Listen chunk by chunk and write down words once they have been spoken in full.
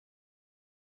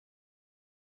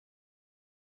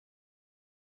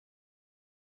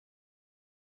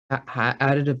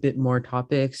added a bit more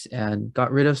topics and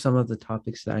got rid of some of the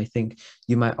topics that I think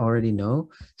you might already know.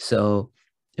 So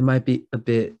it might be a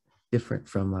bit different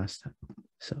from last time.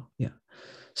 So yeah.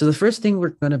 So the first thing we're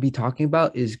going to be talking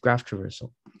about is graph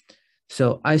traversal.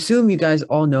 So I assume you guys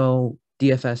all know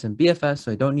DFS and BFS,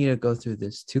 so I don't need to go through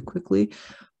this too quickly.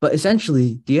 But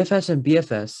essentially, DFS and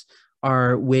BFS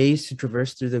are ways to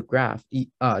traverse through the graph.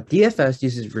 DFS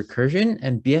uses recursion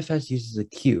and BFS uses a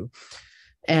queue.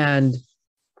 And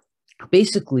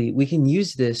basically, we can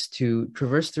use this to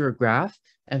traverse through a graph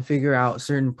and figure out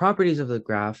certain properties of the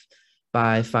graph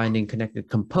by finding connected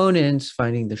components,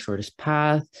 finding the shortest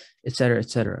path, et cetera, et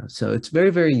cetera. So it's very,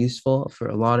 very useful for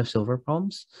a lot of silver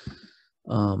problems.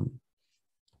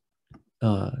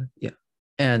 Yeah.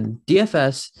 And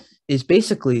DFS is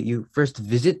basically you first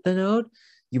visit the node,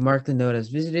 you mark the node as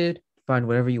visited, find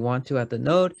whatever you want to at the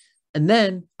node, and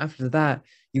then after that,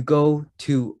 you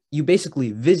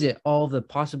basically visit all the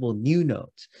possible new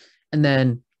nodes. And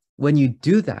then when you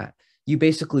do that, you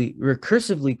basically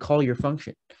recursively call your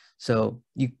function. So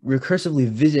you recursively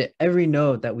visit every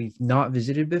node that we've not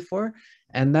visited before,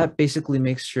 and that basically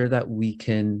makes sure that we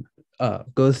can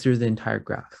go through the entire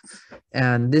graph.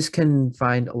 And this can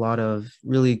find a lot of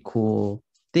really cool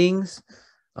things.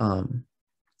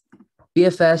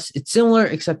 BFS, it's similar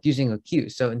except using a queue.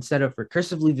 So instead of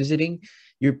recursively visiting,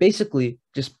 you're basically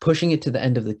just pushing it to the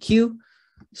end of the queue.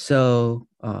 So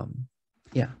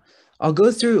yeah, I'll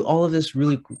go through all of this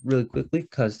really, really quickly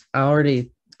because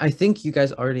I think you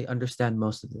guys already understand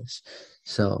most of this.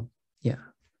 So yeah.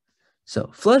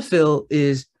 So flood fill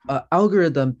is an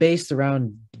algorithm based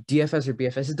around DFS or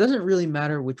BFS. It doesn't really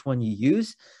matter which one you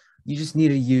use. You just need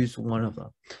to use one of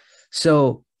them.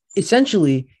 So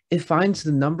essentially, it finds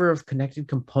the number of connected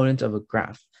components of a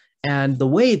graph. And the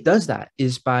way it does that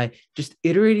is by just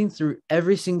iterating through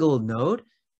every single node.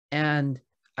 And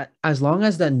as long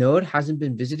as that node hasn't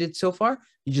been visited so far,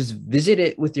 you just visit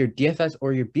it with your DFS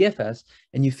or your BFS,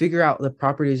 and you figure out the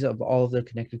properties of all of the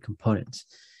connected components.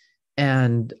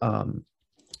 And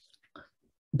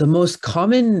the most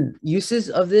common uses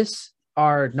of this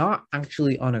are not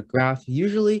actually on a graph.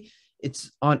 Usually it's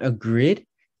on a grid.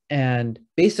 And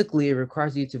basically it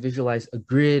requires you to visualize a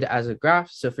grid as a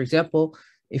graph. So for example,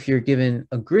 if you're given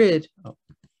a grid,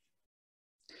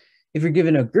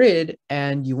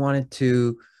 and you wanted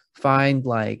to find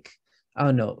like, I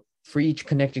don't know, for each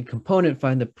connected component,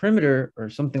 find the perimeter or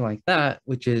something like that,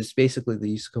 which is basically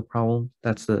the USACO problem.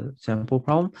 That's the sample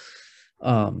problem.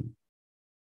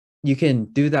 You can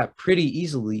do that pretty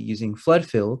easily using flood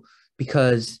fill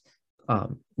because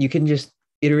you can just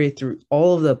iterate through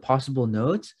all of the possible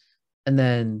nodes, and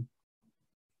then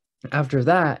after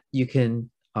that you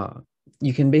can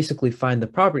basically find the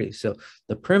properties. So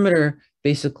the perimeter,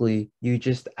 basically you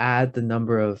just add the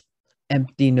number of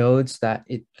empty nodes that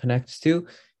it connects to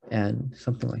and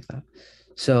something like that.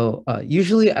 So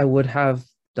usually I would have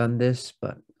done this,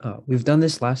 but we've done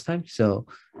this last time. So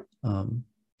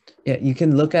yeah, you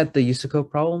can look at the USACO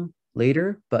problem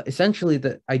later, but essentially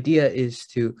the idea is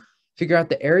to figure out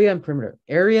the area and perimeter.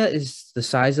 Area is the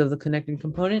size of the connecting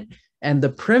component, and the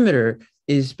perimeter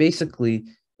is basically,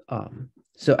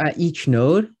 so at each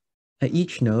node,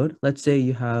 let's say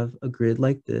you have a grid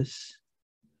like this.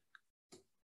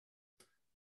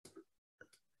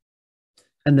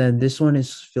 And then this one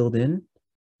is filled in.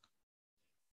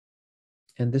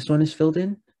 And this one is filled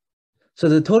in. So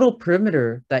the total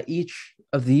perimeter that each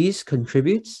of these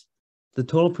contributes, the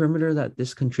total perimeter that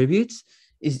this contributes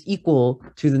is equal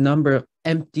to the number of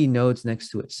empty nodes next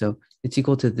to it. So it's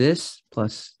equal to this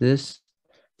plus this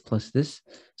plus this.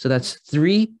 So that's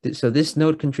 3. So this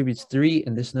node contributes 3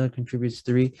 and this node contributes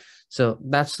 3. So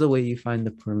that's the way you find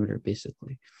the perimeter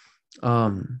basically.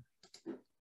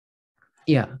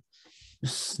 Yeah,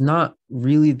 it's not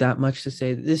really that much to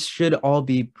say. This should all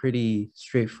be pretty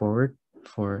straightforward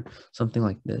for something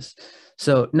like this.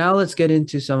 So now let's get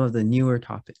into some of the newer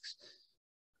topics.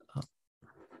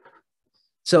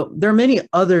 So there are many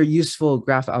other useful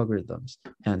graph algorithms.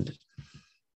 And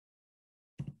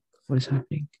what is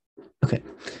happening? Okay.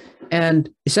 And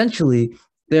essentially,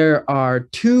 there are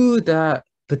 2 that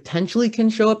potentially can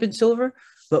show up in silver,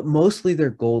 but mostly they're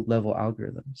gold level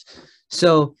algorithms.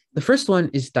 So the first one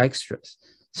is Dijkstra's.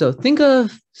 So think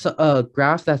of a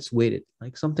graph that's weighted,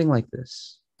 like something like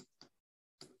this.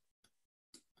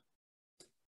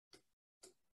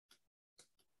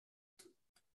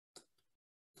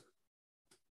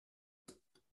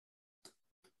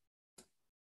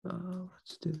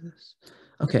 Let's do this.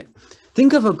 Okay,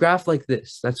 think of a graph like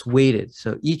this that's weighted.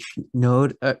 So each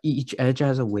node, each edge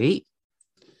has a weight.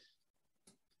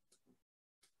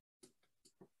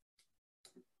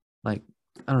 Like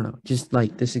I don't know, just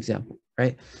like this example,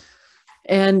 right?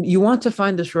 And you want to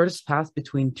find the shortest path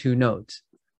between two nodes.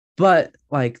 But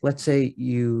like, let's say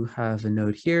you have a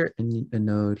node here and a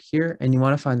node here, and you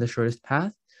want to find the shortest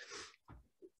path.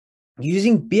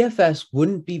 Using BFS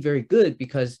wouldn't be very good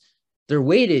because they're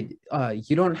weighted.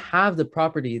 You don't have the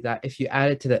property that if you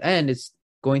add it to the end, it's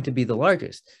going to be the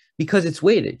largest because it's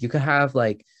weighted. You could have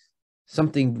like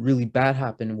something really bad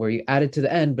happen where you add it to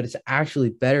the end, but it's actually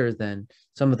better than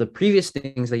some of the previous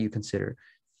things that you consider.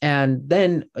 And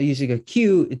then using a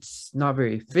queue, it's not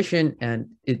very efficient and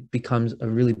it becomes a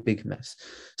really big mess.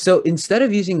 So instead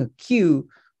of using a queue,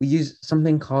 we use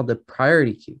something called the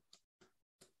priority queue.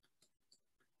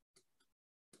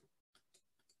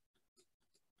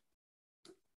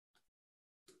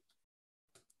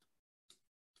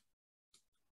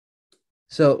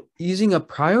 So using a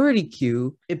priority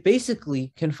queue, it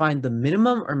basically can find the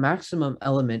minimum or maximum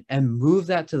element and move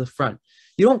that to the front.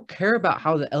 You don't care about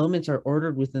how the elements are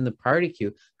ordered within the priority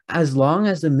queue, as long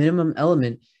as the minimum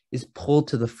element is pulled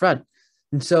to the front.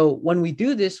 And so when we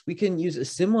do this, we can use a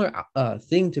similar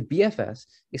thing to BFS,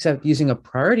 except using a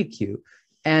priority queue.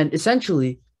 And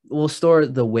essentially, we'll store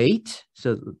the weight.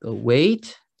 So the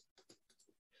weight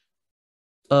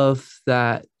of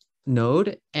that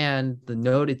node and the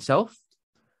node itself.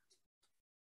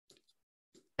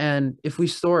 And if we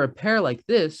store a pair like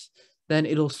this, then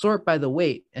it'll sort by the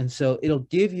weight. And so it'll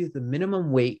give you the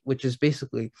minimum weight, which is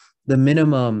basically the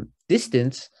minimum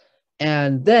distance.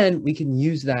 And then we can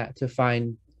use that to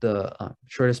find the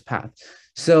shortest path.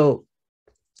 So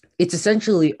it's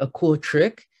essentially a cool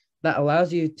trick that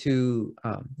allows you to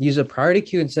use a priority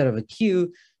queue instead of a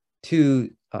queue to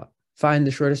find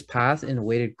the shortest path in a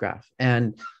weighted graph.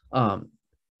 And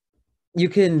you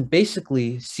can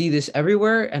basically see this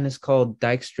everywhere, and it's called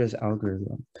Dijkstra's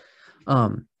algorithm.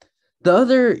 Um, the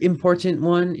other important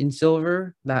one in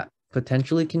Silver that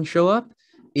potentially can show up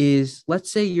is,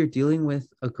 let's say you're dealing with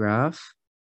a graph.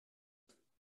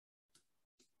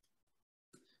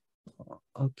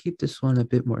 I'll keep this one a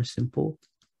bit more simple.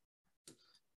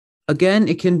 Again,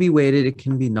 it can be weighted, it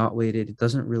can be not weighted. It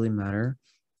doesn't really matter.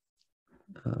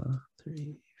 3,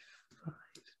 5.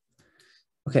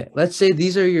 Okay, let's say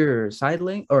these are your side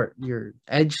length or your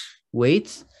edge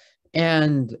weights.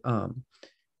 And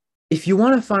if you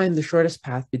want to find the shortest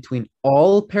path between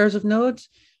all pairs of nodes,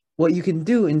 what you can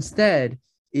do instead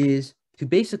is to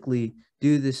basically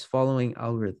do this following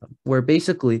algorithm, where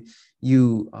basically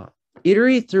you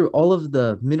iterate through all of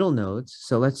the middle nodes.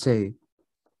 So let's say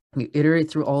you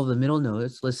iterate through all of the middle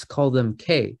nodes. Let's call them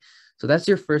K. So that's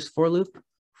your first for loop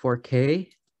for K.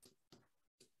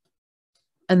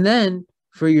 And then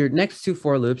for your next two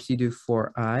for loops, you do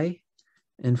for I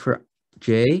and for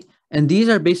J. And these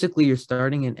are basically your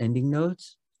starting and ending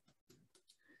nodes.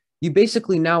 You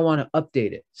basically now want to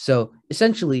update it. So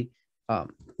essentially,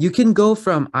 you can go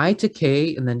from I to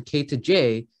K and then K to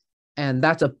J, and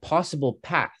that's a possible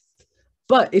path.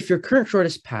 But if your current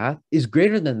shortest path is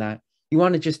greater than that, you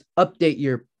want to just update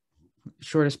your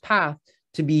shortest path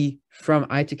to be from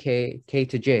I to K, K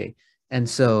to J. And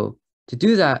so to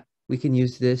do that, we can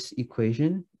use this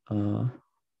equation.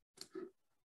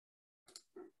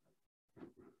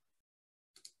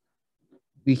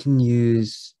 We can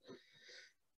use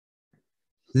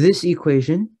this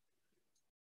equation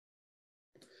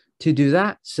to do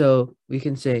that. So we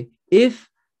can say if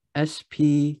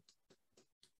SPI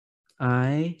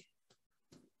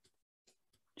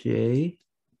J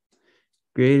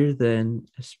greater than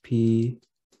SPI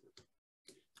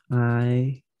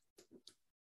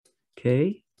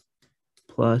K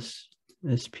plus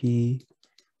SPK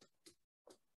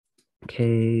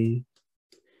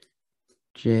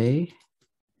J.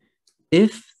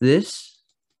 If this,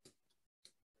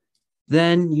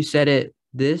 then you set it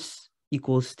this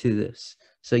equals to this.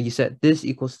 So you set this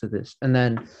equals to this. And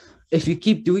then if you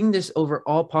keep doing this over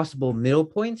all possible middle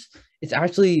points, it's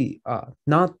actually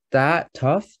not that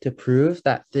tough to prove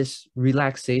that this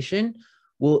relaxation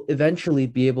will eventually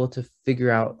be able to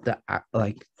figure out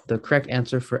the correct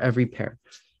answer for every pair.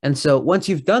 And so once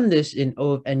you've done this in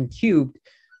O of n cubed,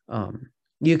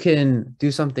 you can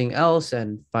do something else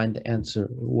and find the answer,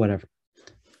 or whatever.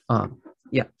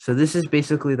 Yeah, so this is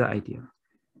basically the idea.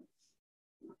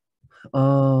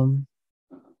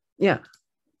 Yeah.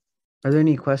 Are there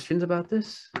any questions about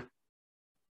this?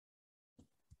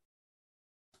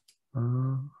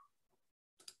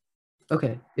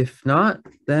 Okay, if not,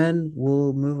 then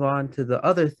we'll move on to the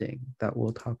other thing that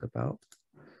we'll talk about,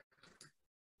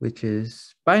 which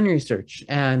is binary search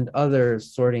and other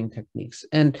sorting techniques.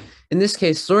 And in this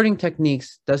case, sorting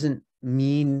techniques doesn't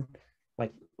mean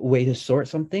like way to sort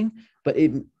something, but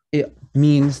it it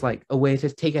means like a way to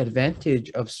take advantage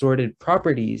of sorted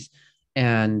properties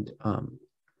and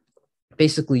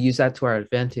basically use that to our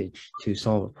advantage to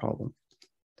solve a problem.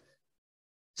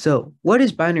 So what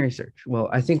is binary search? Well,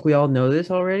 I think we all know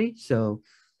this already. So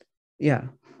yeah,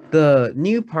 the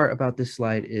new part about this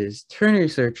slide is ternary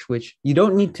search, which you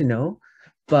don't need to know,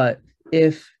 but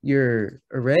if your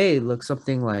array looks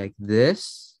something like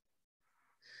this,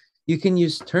 you can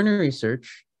use ternary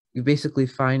search. You basically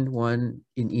find one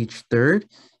in each third,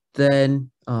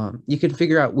 then you can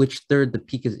figure out which third the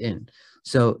peak is in.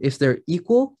 So if they're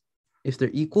equal,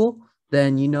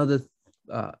 then you know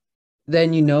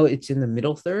it's in the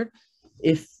middle third.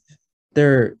 If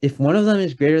if one of them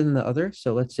is greater than the other,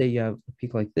 so let's say you have a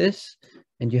peak like this,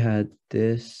 and you had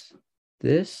this,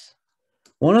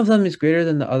 one of them is greater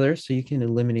than the other, so you can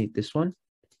eliminate this one,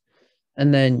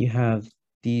 and then you have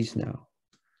these now.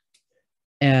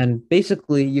 And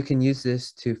basically, you can use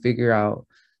this to figure out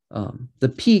the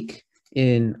peak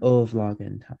in O of log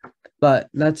n time. But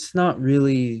that's not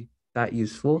really that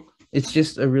useful. It's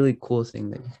just a really cool thing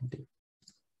that you can do.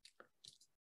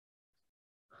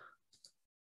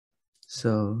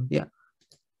 So yeah.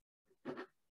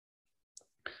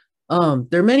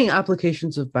 There are many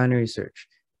applications of binary search.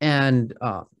 And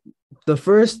the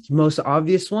first most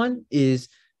obvious one is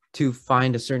to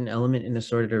find a certain element in a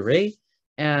sorted array.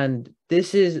 And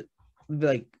this is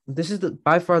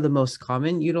by far the most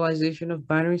common utilization of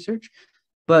binary search,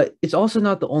 but it's also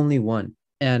not the only one.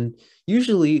 And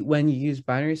usually when you use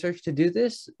binary search to do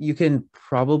this, you can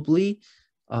probably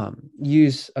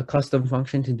use a custom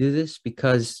function to do this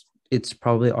because it's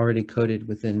probably already coded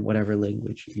within whatever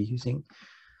language you're using.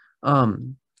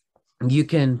 You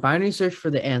can binary search for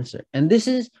the answer. And this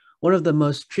is one of the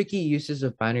most tricky uses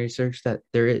of binary search that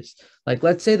there is. Like,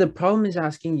 let's say the problem is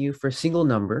asking you for a single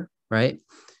number, right?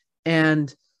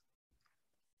 And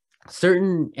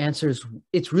certain answers,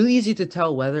 it's really easy to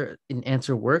tell whether an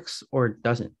answer works or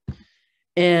doesn't.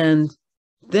 And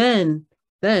then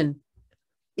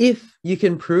if you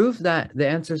can prove that the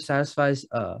answer satisfies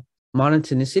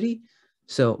monotonicity,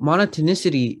 so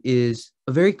monotonicity is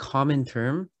a very common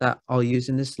term that I'll use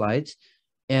in the slides,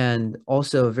 and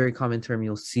also a very common term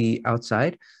you'll see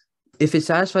outside. If it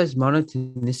satisfies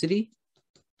monotonicity,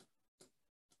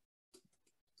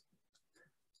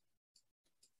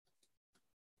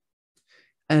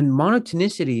 and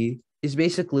monotonicity is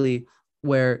basically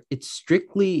where it's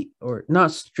strictly, or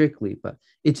not strictly, but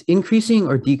it's increasing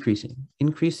or decreasing,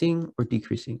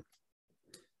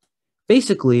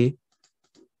 Basically,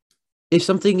 if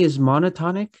something is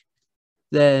monotonic,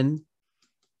 then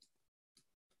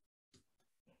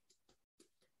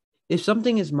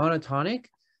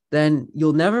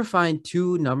you'll never find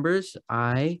two numbers,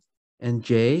 I and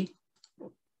j,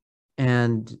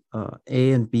 and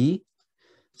a and b,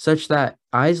 such that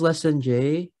I is less than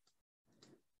j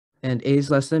and a is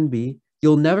less than b.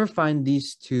 You'll never find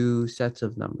these two sets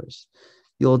of numbers.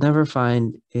 You'll never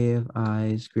find a of I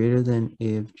is greater than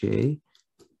a of j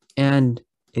and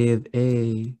a of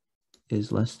a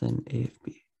is less than a of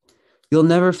b. You'll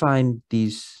never find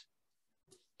these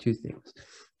two things.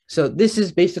 So this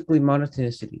is basically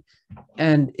monotonicity.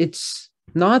 And it's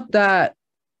not that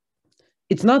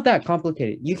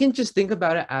complicated. You can just think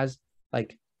about it as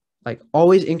like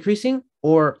always increasing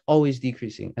or always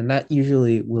decreasing. And that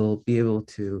usually will be able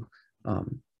to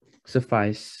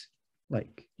suffice.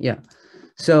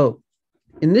 So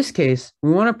in this case,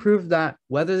 we want to prove that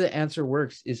whether the answer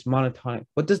works is monotonic.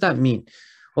 What does that mean?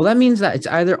 Well, that means that it's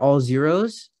either all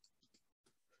zeros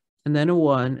and then a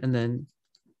one and then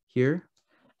here.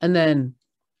 And then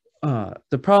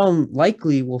the problem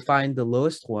likely will find the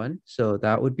lowest one. So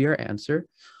that would be our answer.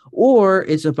 Or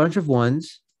it's a bunch of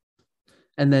ones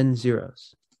and then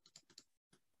zeros.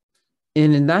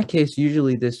 And in that case,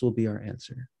 usually this will be our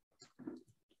answer.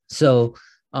 So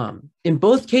in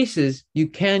both cases, you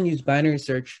can use binary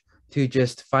search to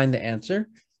just find the answer.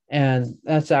 And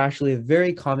that's actually a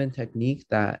very common technique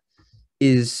that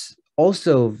is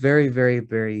also very, very,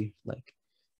 very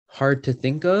hard to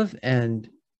think of. And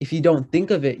if you don't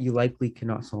think of it, you likely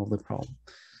cannot solve the problem.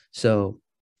 So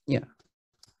yeah.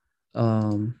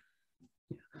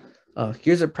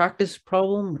 Here's a practice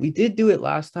problem. We did do it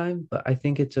last time, but I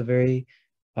think it's a very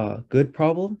good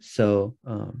problem. So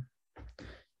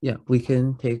yeah, we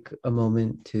can take a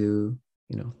moment to,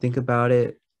 think about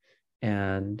it.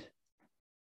 And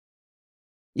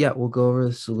yeah, we'll go over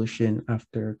the solution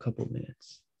after a couple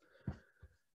minutes.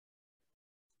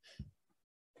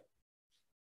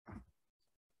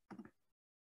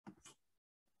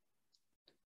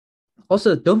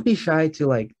 Also, don't be shy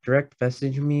to direct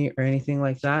message me or anything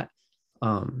like that.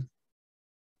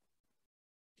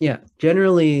 Yeah,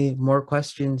 generally more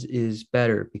questions is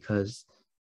better because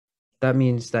that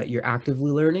means that you're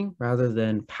actively learning rather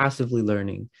than passively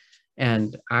learning.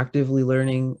 And actively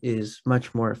learning is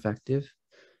much more effective.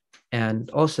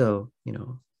 And also,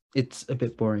 it's a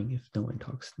bit boring if no one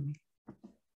talks to me.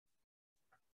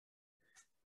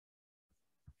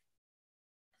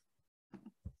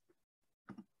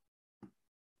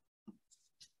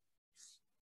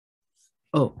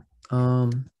 Oh,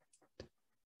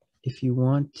 if you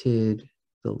wanted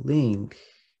the link,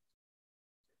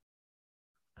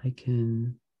 I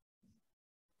can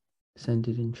send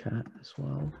it in chat as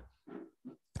well.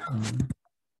 Um,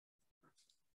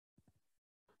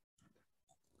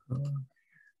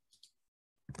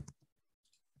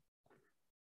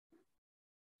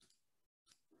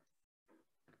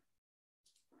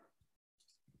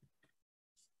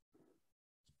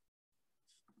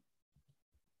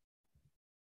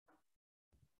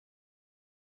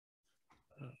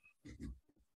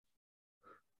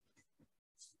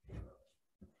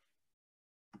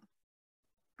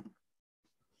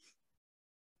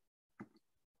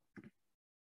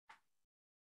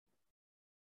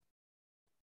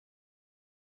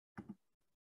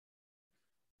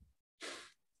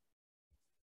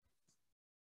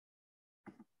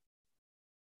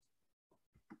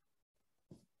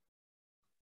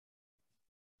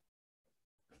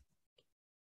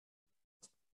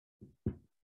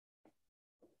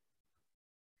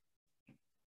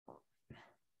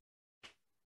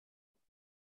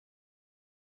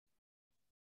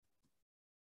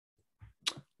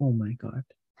 oh my God,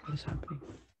 what is happening?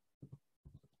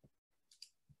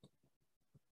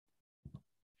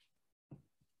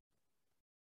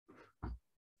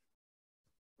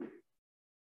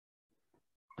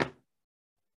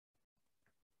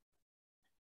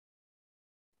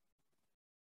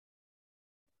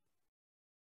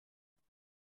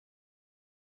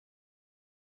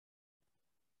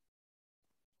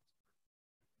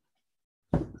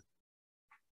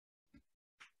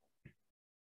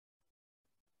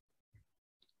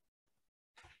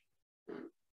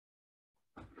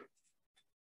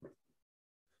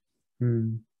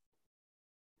 Hmm.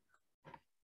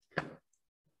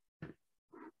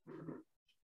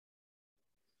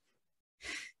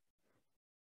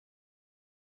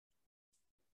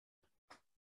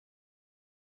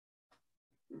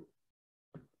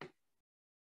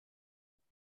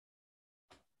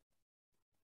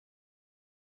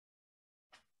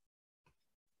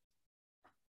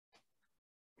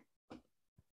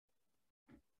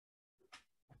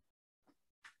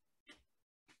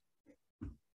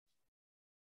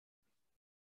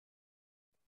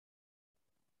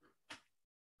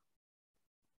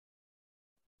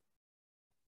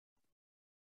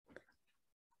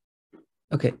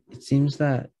 Okay, it seems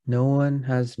that no one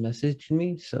has messaged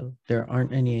me, so there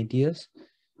aren't any ideas.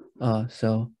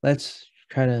 So let's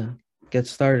try to get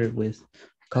started with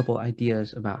a couple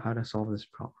ideas about how to solve this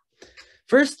problem.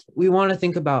 First, we want to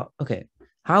think about, okay,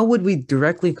 how would we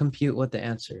directly compute what the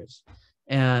answer is?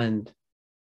 And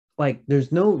like,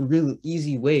 there's no real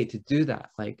easy way to do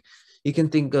that. Like, you can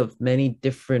think of many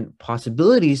different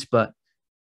possibilities, but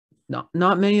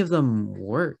not many of them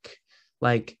work.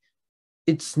 Like,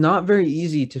 it's not very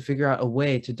easy to figure out a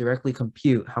way to directly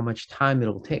compute how much time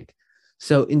it'll take.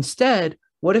 So instead,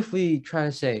 what if we try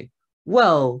to say,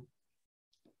 well,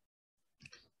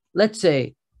 let's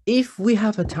say if we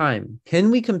have a time,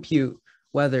 can we compute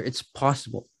whether it's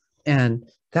possible? And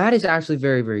that is actually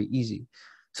very, very easy.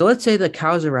 So let's say the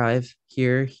cows arrive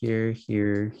here, here,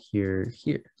 here, here,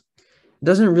 here. It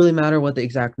doesn't really matter what the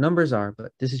exact numbers are,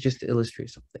 but this is just to illustrate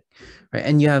something, right?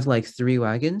 And you have like 3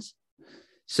 wagons.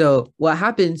 So what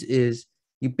happens is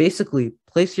you basically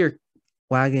place your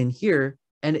wagon here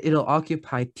and it'll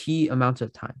occupy T amounts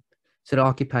of time. So it'll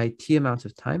occupy T amounts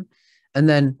of time. And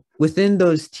then within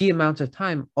those T amounts of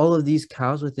time, all of these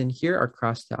cows within here are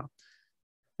crossed out.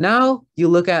 Now you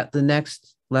look at the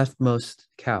next leftmost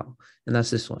cow, and that's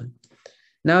this one.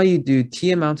 Now you do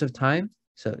T amounts of time.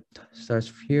 So it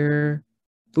starts here,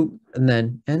 boop, and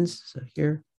then ends. So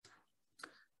here,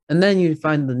 and then you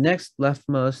find the next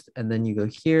leftmost, and then you go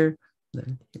here,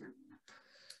 then here.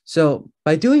 So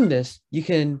by doing this, you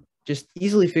can just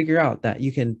easily figure out that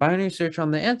you can binary search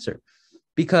on the answer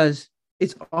because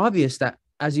it's obvious that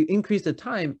as you increase the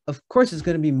time, of course, it's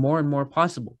going to be more and more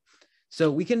possible. So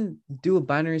we can do a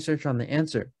binary search on the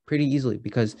answer pretty easily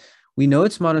because we know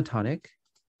it's monotonic.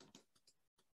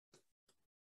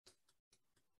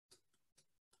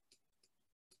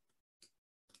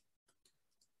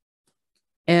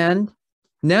 And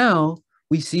now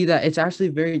we see that it's actually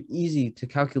very easy to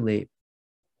calculate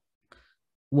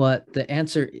what the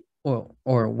answer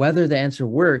or whether the answer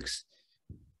works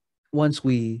once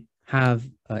we have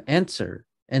an answer.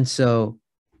 And so,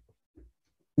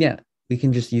 yeah, we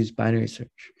can just use binary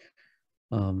search.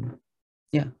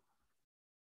 Yeah. Are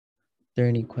there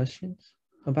any questions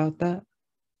about that?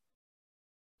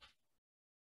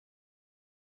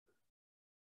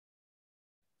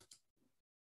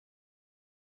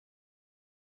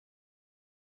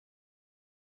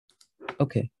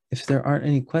 Okay, if there aren't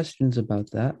any questions about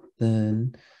that,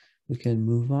 then we can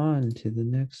move on to the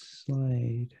next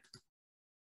slide.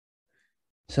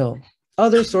 So,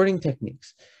 other sorting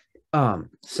techniques.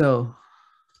 So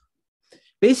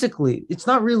basically, it's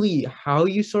not really how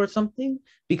you sort something,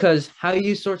 because how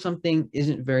you sort something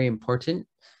isn't very important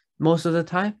most of the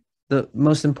time. The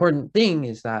most important thing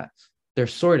is that they're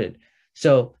sorted.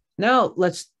 So now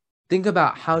let's think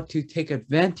about how to take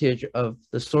advantage of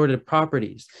the sorted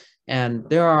properties. And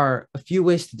there are a few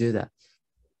ways to do that.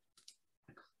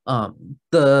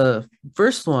 The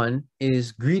first one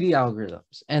is greedy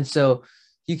algorithms. And so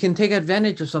you can take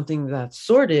advantage of something that's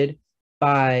sorted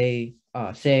by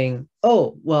saying,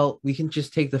 oh, well, we can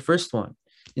just take the first one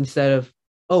instead of,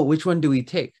 oh, which one do we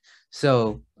take?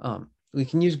 So we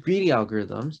can use greedy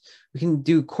algorithms. We can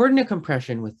do coordinate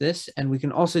compression with this, and we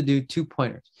can also do two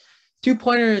pointers. Two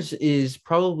pointers is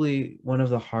probably one of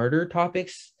the harder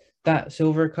topics that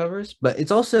Silver covers, but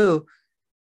it's also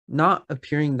not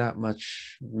appearing that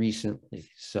much recently.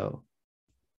 So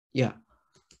yeah.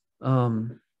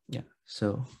 Yeah,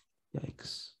 so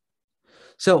yikes.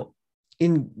 So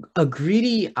in a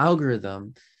greedy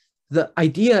algorithm, the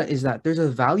idea is that there's a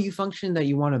value function that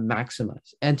you want to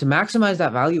maximize. And to maximize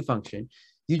that value function,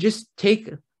 you just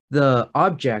take the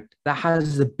object that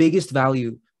has the biggest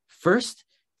value first,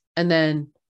 and then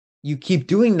you keep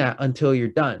doing that until you're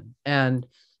done. And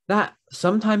that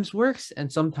sometimes works,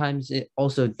 and sometimes it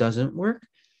also doesn't work.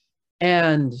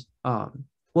 And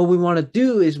what we want to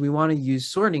do is we want to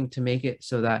use sorting to make it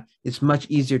so that it's much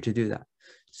easier to do that.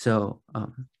 So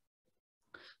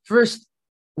first,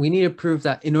 we need to prove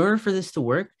that in order for this to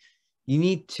work, you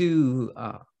need to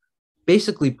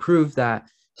basically prove that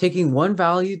taking one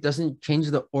value doesn't change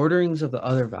the orderings of the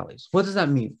other values. What does that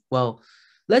mean? Well,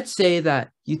 let's say that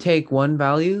you take one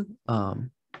value.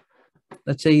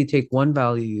 Let's say you take one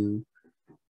value,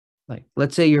 like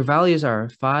let's say your values are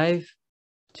 5,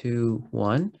 2,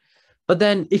 1. But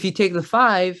then if you take the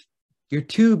 5, your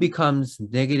 2 becomes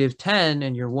 -10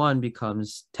 and your 1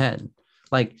 becomes 10.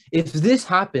 Like if this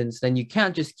happens, then you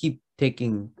can't just keep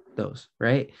taking those,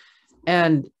 right?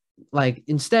 And like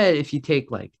instead, if you take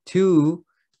like 2,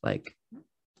 like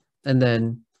and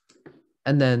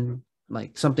then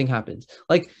like something happens.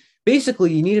 Like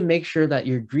basically you need to make sure that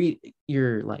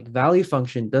your like value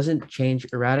function doesn't change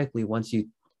erratically once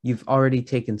you've already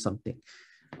taken something.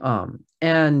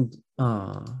 And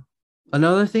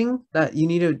another thing that you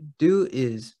need to do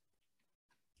is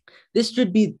this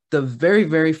should be the very,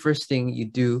 very first thing you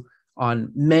do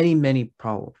on many, many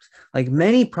problems. Like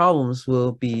many problems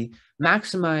will be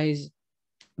maximize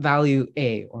value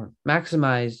A or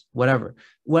maximize whatever.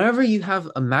 Whenever you have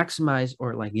a maximize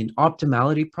or like an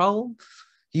optimality problem,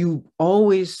 you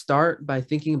always start by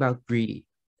thinking about greedy.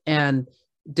 And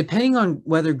depending on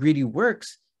whether greedy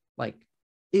works, like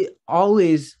it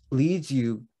always leads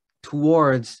you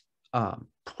towards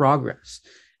progress.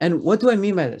 And what do I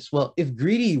mean by this? Well, if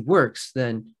greedy works,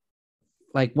 then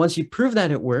like once you prove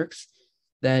that it works,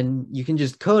 then you can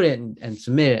just code it and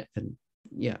submit it. And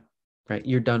yeah, right,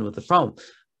 you're done with the problem.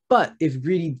 But if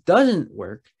greedy doesn't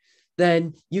work,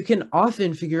 then you can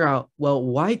often figure out, well,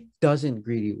 why doesn't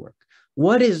greedy work?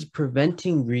 What is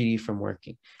preventing greedy from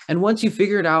working? And once you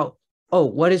figure it out, oh,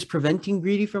 what is preventing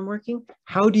greedy from working?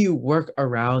 How do you work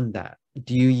around that?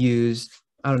 Do you use,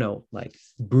 I don't know, like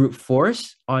brute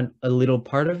force on a little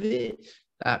part of it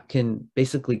that can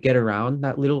basically get around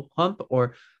that little hump?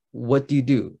 Or what do you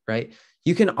do, right?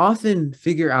 You can often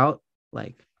figure out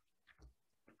like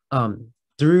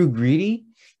through greedy,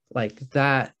 like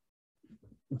that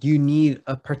you need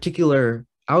a particular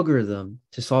algorithm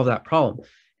to solve that problem.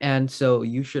 And so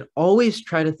you should always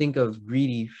try to think of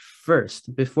greedy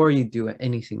first before you do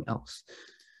anything else.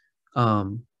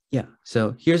 Yeah,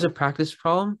 so here's a practice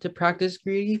problem to practice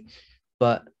greedy,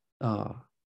 but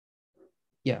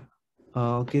yeah,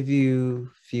 I'll give you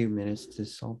a few minutes to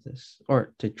solve this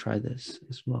or to try this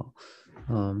as well.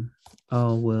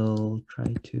 I will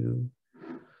try to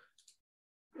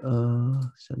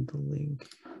send the link.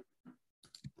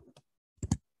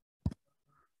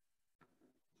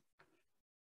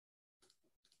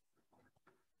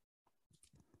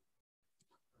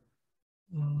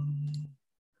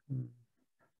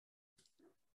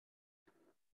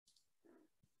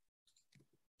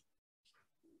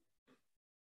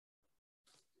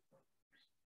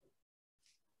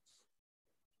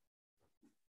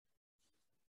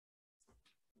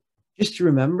 just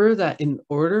remember that in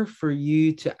order for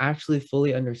you to actually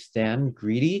fully understand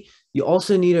greedy, you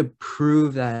also need to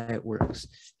prove that it works.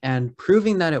 And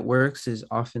proving that it works is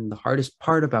often the hardest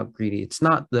part about greedy. It's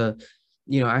not the,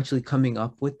 actually coming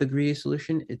up with the greedy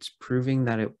solution, it's proving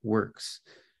that it works.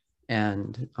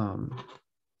 And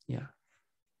yeah.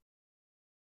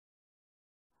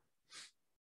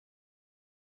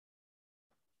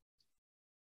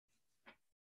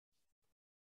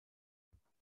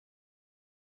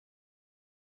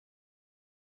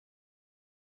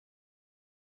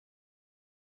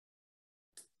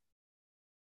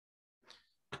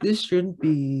 This shouldn't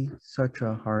be such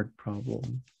a hard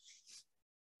problem.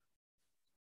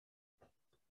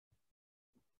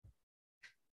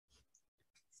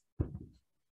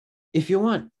 If you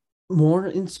want more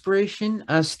inspiration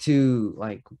as to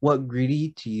like what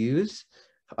greedy to use,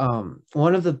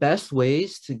 one of the best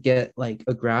ways to get like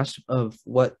a grasp of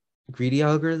what greedy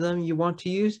algorithm you want to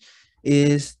use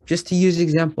is just to use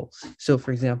examples. So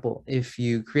for example, if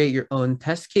you create your own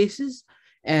test cases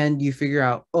and you figure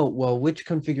out, oh, well, which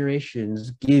configurations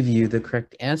give you the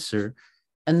correct answer,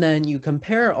 and then you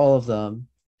compare all of them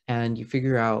and you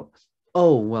figure out,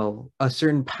 oh, well, a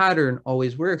certain pattern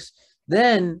always works.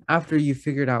 Then after you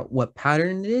figured out what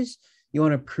pattern it is, you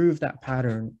want to prove that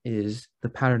pattern is the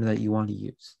pattern that you want to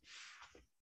use.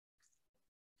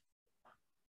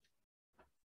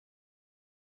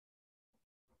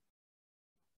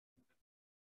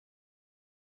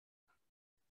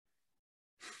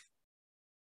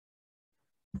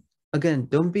 Again,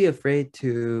 don't be afraid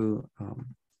to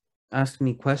ask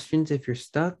me questions if you're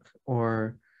stuck,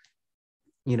 or,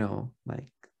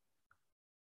 like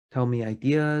tell me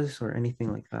ideas or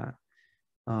anything like that.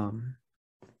 Um,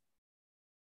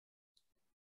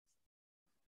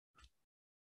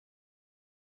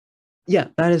 yeah,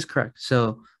 that is correct.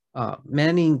 So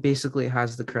Manning basically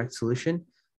has the correct solution.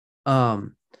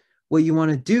 Um, what you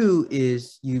want to do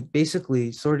is you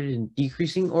basically sort it in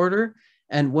decreasing order.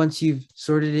 And once you've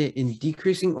sorted it in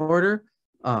decreasing order,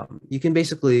 you can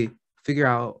basically figure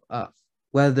out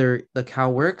whether the cow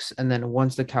works. And then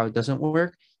once the cow doesn't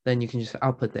work, then you can just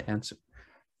output the answer.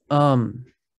 Um,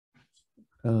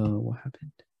 what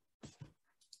happened?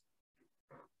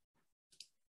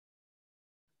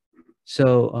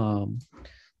 So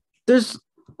there's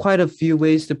quite a few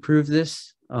ways to prove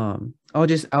this. I'll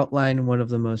just outline one of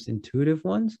the most intuitive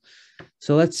ones.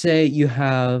 So let's say you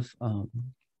have,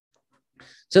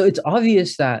 so it's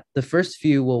obvious that the first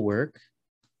few will work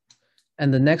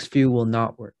and the next few will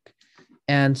not work.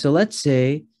 And so let's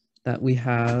say that we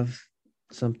have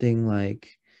something like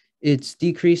it's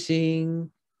decreasing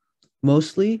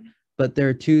mostly, but there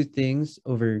are two things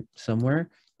over somewhere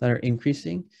that are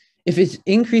increasing. If it's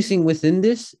increasing within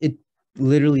this, it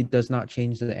literally does not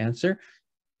change the answer.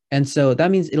 And so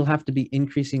that means it'll have to be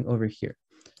increasing over here.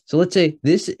 So let's say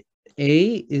this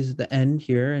A is the end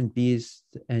here and B is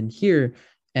the end here,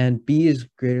 and B is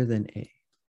greater than A.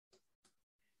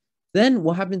 Then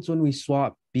what happens when we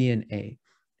swap B and A?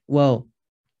 Well,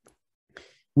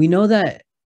 we know that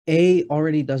A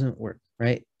already doesn't work,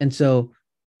 right? And so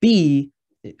B,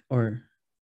 or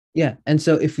yeah, and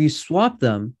so if you swap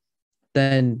them,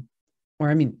 then, or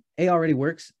I mean, A already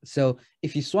works. So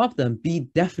if you swap them, B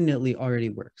definitely already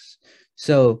works.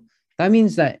 So that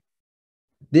means that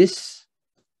this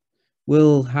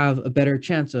will have a better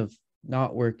chance of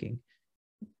not working.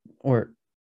 Or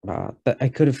I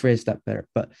could have phrased that better,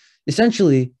 but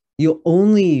essentially, you'll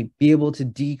only be able to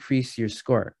decrease your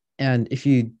score. And if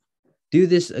you do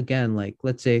this again, like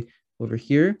let's say over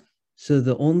here, so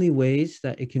the only ways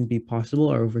that it can be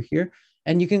possible are over here.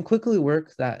 And you can quickly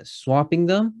work that swapping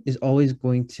them is always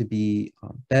going to be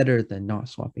better than not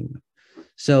swapping them.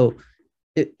 So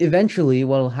eventually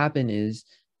what will happen is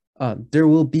there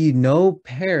will be no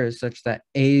pairs such that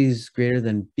A is greater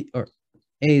than B or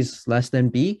A is less than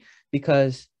B,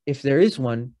 because if there is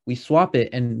one, we swap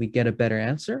it and we get a better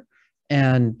answer.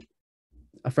 And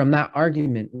from that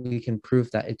argument, we can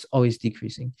prove that it's always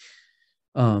decreasing.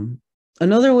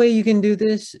 Another way you can do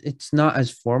this, it's not as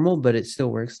formal, but it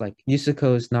still works. Like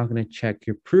USACO is not going to check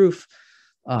your proof.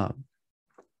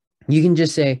 You can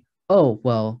just say, oh,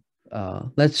 well,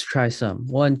 let's try some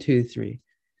 1, 2, 3.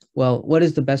 Well, what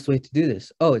is the best way to do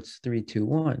this? Oh, it's 3, 2,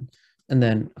 1. And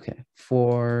then, okay,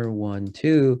 4, 1,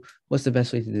 2. What's the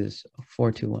best way to do this?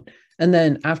 4, 2, 1. And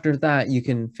then after that, you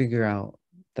can figure out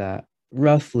that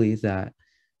roughly that,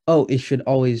 oh, it should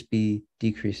always be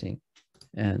decreasing.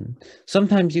 And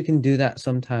sometimes you can do that.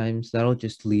 Sometimes that'll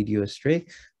just lead you astray.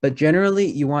 But generally,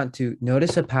 you want to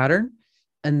notice a pattern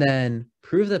and then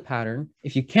prove the pattern.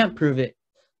 If you can't prove it,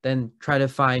 then try to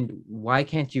find why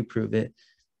can't you prove it,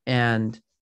 and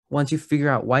once you figure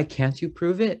out why can't you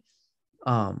prove it,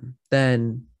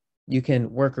 then you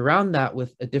can work around that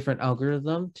with a different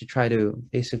algorithm to try to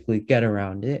basically get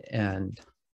around it and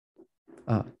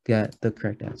get the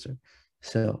correct answer.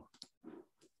 So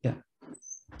yeah.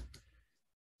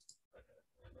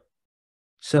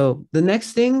 So the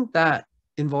next thing that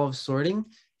involves sorting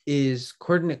is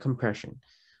coordinate compression.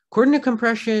 Coordinate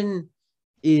compression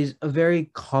is a very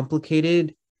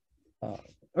complicated,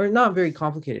 or not very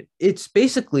complicated. It's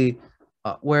basically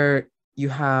where you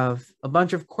have a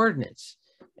bunch of coordinates,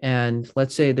 and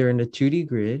let's say they're in a 2D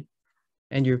grid,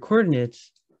 and your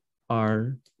coordinates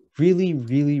are really,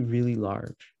 really, really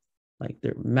large. Like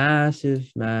they're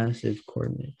massive, massive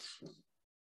coordinates.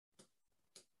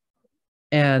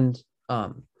 And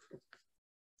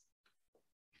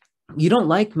you don't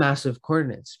like massive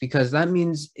coordinates because that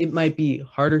means it might be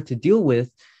harder to deal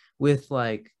with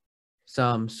like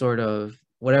some sort of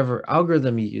whatever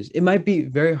algorithm you use. It might be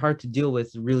very hard to deal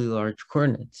with really large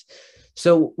coordinates.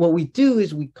 So what we do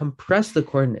is we compress the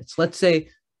coordinates. Let's say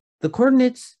the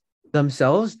coordinates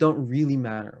themselves don't really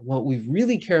matter. What we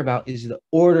really care about is the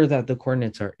order that the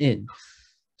coordinates are in.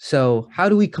 So how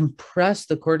do we compress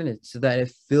the coordinates so that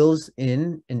it fills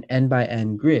in an n by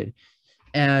n grid?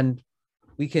 And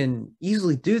we can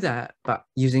easily do that by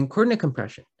using coordinate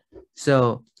compression.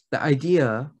 So the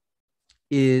idea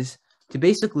is to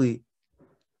basically,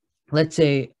 let's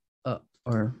say,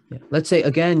 let's say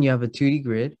again, you have a 2D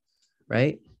grid,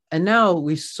 right? And now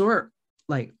we sort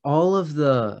like all of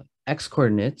the x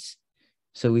coordinates.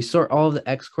 So we sort all of the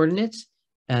x coordinates,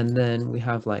 and then we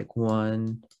have like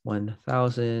 1,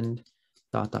 1,000, ...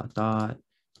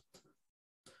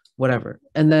 whatever.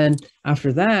 And then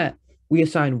after that, we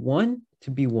assign 1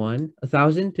 to be 1,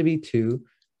 1,000 to be 2,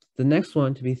 the next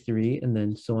one to be 3, and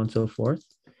then so on and so forth.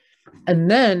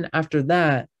 And then after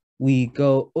that, we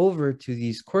go over to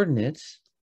these coordinates,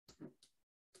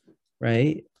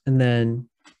 right? And then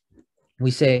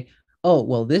we say, oh,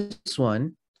 well, this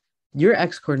one, your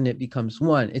x coordinate becomes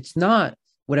 1. It's not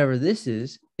whatever this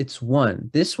is, it's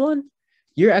 1. This one,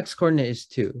 your x coordinate is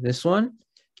 2. This one,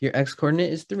 your x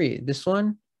coordinate is 3. This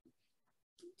one,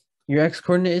 your x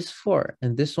coordinate is 4.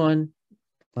 And this one,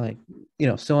 like,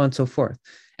 so on and so forth.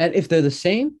 And if they're the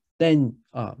same, then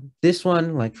this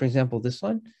one, like for example, this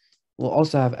one will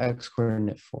also have x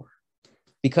coordinate 4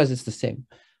 because it's the same.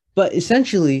 But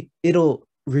essentially, it'll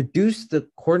reduce the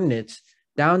coordinates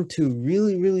down to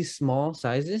really, really small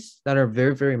sizes that are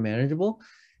very, very manageable.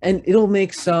 And it'll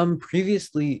make some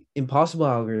previously impossible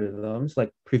algorithms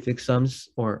like prefix sums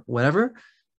or whatever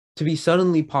to be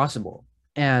suddenly possible.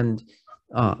 And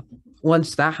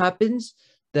once that happens,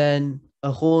 then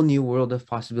a whole new world of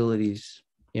possibilities,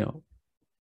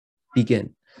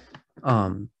 begin.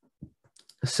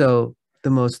 So the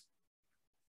most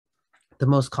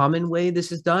common way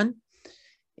this is done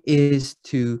is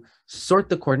to sort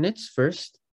the coordinates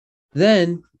first,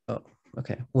 then, oh,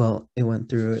 okay, well, it went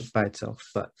through it by itself,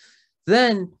 but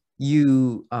then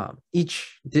you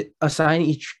assign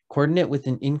each coordinate with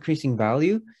an increasing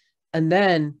value, and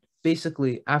then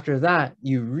basically after that,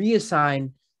 you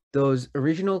reassign those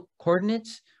original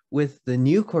coordinates with the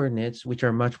new coordinates, which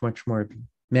are much, much more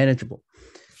manageable.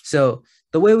 So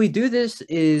the way we do this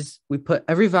is we put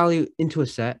every value into a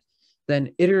set,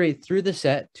 then iterate through the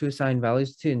set to assign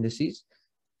values to indices,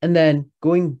 and then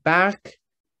going back,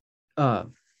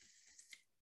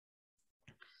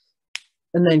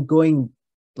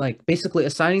 like basically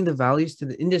assigning the values to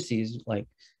the indices, like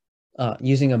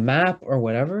using a map or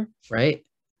whatever, right?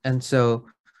 And so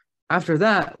after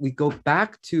that, we go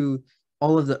back to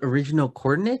all of the original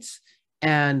coordinates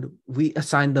and we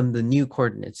assign them the new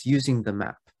coordinates using the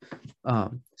map.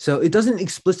 So it doesn't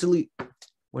explicitly,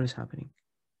 what is happening?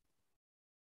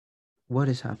 What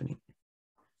is happening?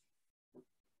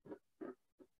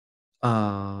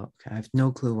 Okay, I have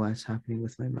no clue why it's happening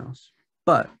with my mouse,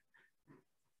 but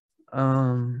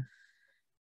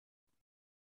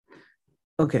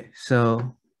okay,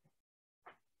 so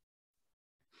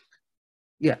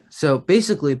yeah, so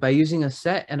basically by using a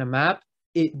set and a map,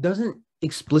 it doesn't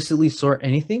explicitly sort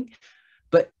anything,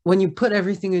 but when you put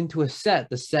everything into a set,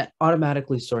 the set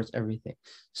automatically sorts everything.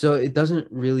 So it doesn't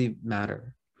really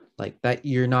matter like that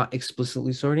you're not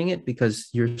explicitly sorting it because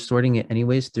you're sorting it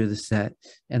anyways through the set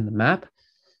and the map.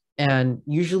 And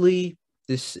usually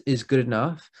this is good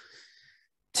enough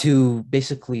to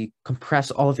basically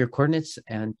compress all of your coordinates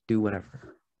and do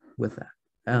whatever with that.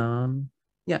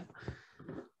 Yeah.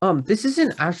 This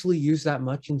isn't actually used that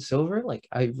much in Silver. Like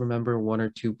I remember 1 or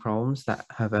 2 problems that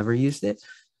have ever used it,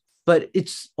 but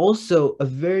it's also a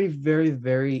very, very,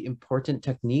 very important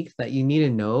technique that you need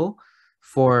to know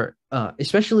for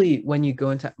especially when you go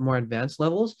into more advanced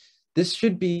levels, this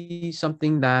should be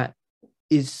something that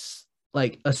is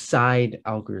like a side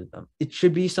algorithm. It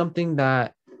should be something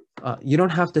that you don't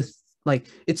have to like.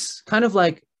 It's kind of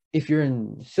like if you're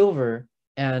in silver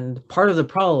and part of the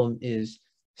problem is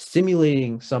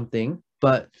simulating something,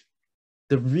 but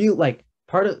the real like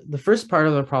part of the first part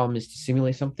of the problem is to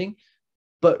simulate something,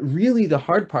 but really the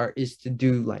hard part is to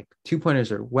do like 2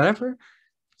 pointers or whatever.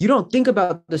 You don't think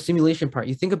about the simulation part.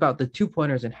 You think about the 2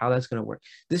 pointers and how that's going to work.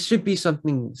 This should be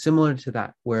something similar to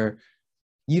that, where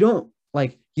you don't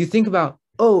like, you think about,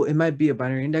 oh, it might be a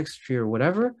binary index tree or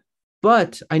whatever,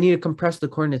 but I need to compress the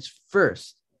coordinates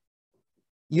first.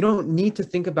 You don't need to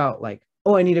think about like,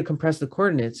 oh, I need to compress the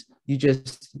coordinates.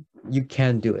 You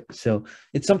can do it. So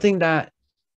it's something that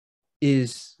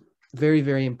is very,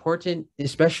 very important,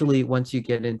 especially once you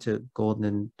get into gold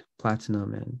and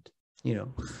platinum and, yeah.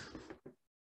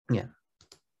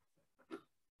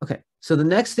 Okay, so the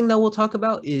next thing that we'll talk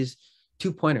about is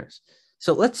 2 pointers.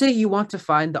 So let's say you want to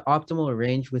find the optimal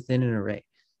range within an array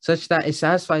such that it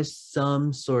satisfies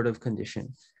some sort of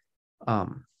condition.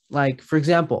 Like, for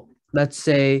example, let's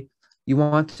say you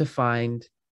want to find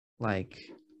like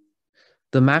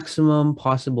the maximum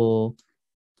possible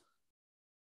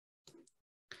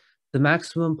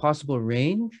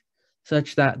range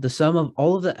such that the sum of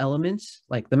all of the elements,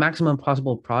 like the maximum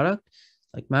possible product,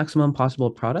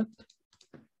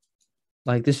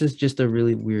 like this is just a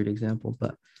really weird example,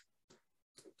 but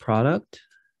product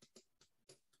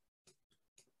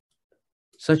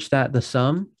such that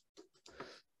sum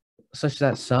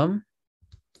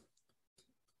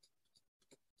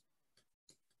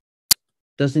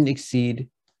doesn't exceed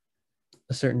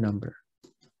a certain number.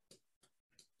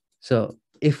 So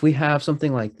if we have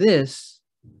something like this,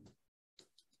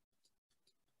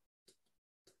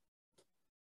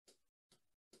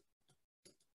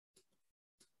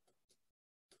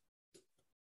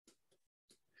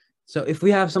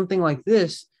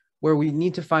 where we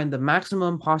need to find the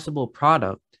maximum possible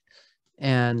product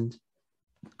and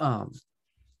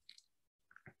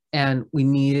we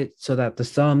need it so that the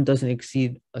sum doesn't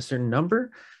exceed a certain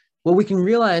number, what we can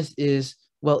realize is,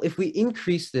 well, if we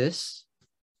increase this,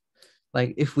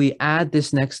 like if we add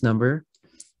this next number,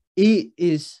 it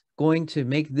is going to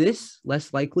make this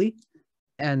less likely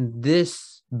and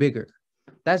this bigger.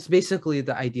 That's basically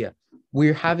the idea.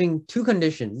 We're having two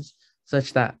conditions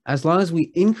such that as long as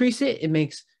we increase it, it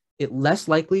makes it less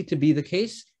likely to be the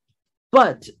case,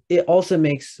 but it also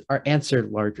makes our answer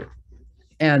larger.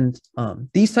 And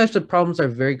these types of problems are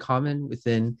very common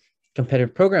within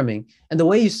competitive programming. And the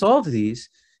way you solve these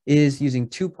is using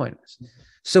 2 pointers.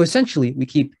 So essentially, we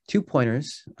keep 2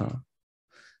 pointers.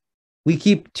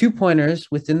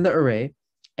 Within the array.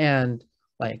 And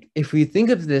like, if we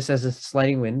think of this as a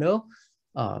sliding window,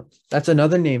 that's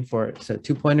another name for it. So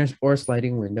 2 pointers or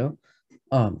sliding window.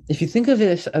 If you think of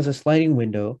this as a sliding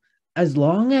window, as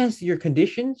long as your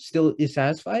condition still is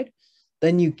satisfied,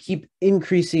 then you keep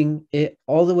increasing it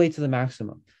all the way to the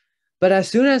maximum. But as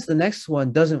soon as the next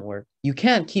one doesn't work, you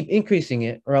can't keep increasing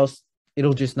it or else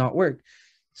it'll just not work.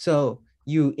 So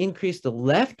you increase the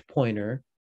left pointer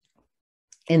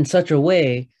in such a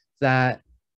way that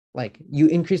like you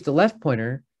increase the left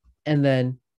pointer and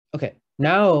then, okay,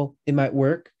 now it might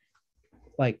work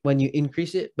like when you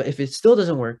increase it, but if it still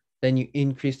doesn't work, then you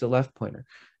increase the left pointer.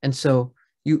 And so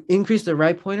you increase the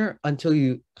right pointer until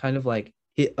you kind of like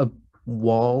hit a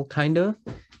wall kind of,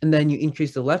 and then you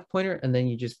increase the left pointer and then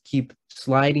you just keep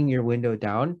sliding your window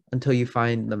down until you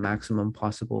find the maximum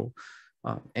possible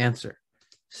answer.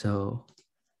 So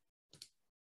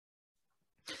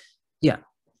yeah,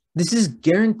 this is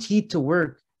guaranteed to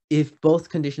work if both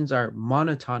conditions are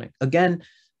monotonic. Again,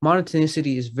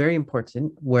 monotonicity is very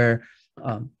important, where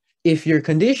if your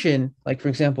condition, like for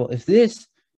example, if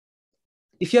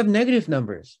you have negative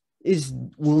numbers,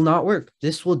 will not work.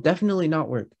 This will definitely not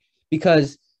work,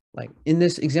 because like in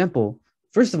this example,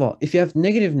 first of all, if you have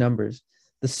negative numbers,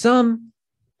 the sum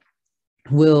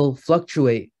will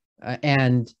fluctuate,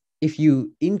 and if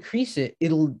you increase it,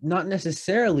 it'll not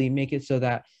necessarily make it so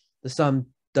that the sum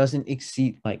doesn't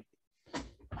exceed, like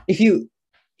if you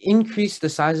increase the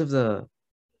size of the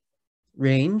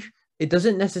range, it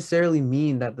doesn't necessarily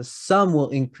mean that the sum will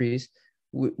increase,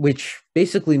 which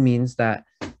basically means that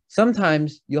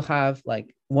sometimes you'll have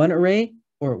like one array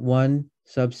or one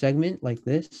subsegment like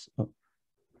this.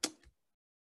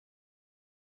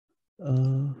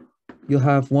 You'll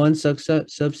have one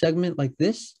subsegment like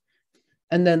this,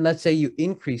 and then let's say you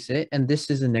increase it, and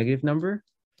this is a negative number,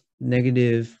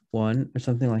 -1 or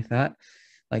something like that.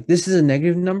 Like this is a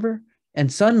negative number,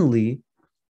 and suddenly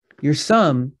your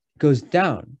sum goes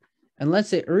down. And let's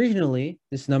say originally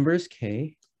this number is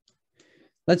k.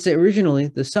 Let's say originally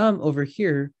the sum over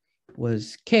here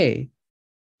was k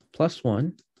plus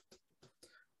 1.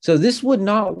 So this would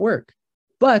not work,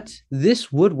 but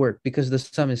this would work because the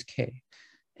sum is k.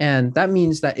 And that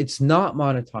means that it's not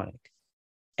monotonic.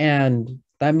 And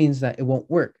that means that it won't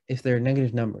work if they're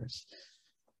negative numbers.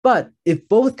 But if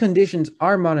both conditions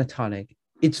are monotonic,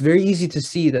 it's very easy to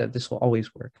see that this will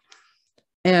always work.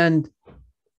 And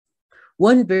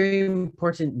one very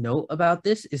important note about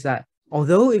this is that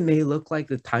although it may look like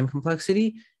the time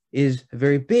complexity is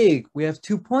very big, we have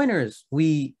 2 pointers.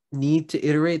 We need to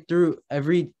iterate through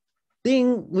everything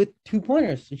with 2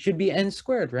 pointers. It should be n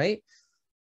squared, right?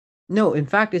 No, in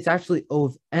fact, it's actually O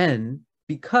of n,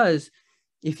 because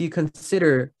if you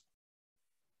consider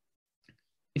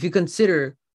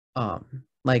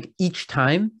like each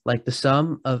time, like the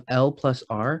sum of L plus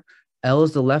R, L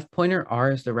is the left pointer,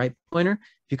 R is the right pointer.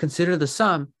 If you consider the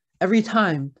sum, every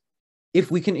time, if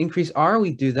we can increase R,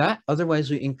 we do that. Otherwise,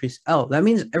 we increase L. That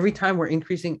means every time we're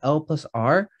increasing L plus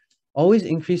R, always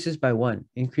increases by 1,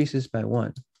 increases by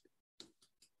 1.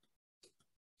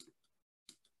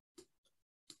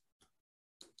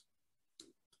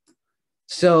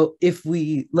 So if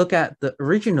we look at the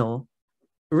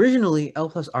originally L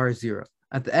plus R is 0.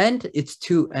 At the end, it's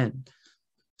 2n.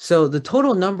 So the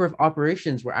total number of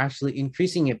operations we're actually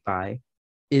increasing it by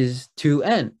is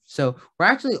 2n. So we're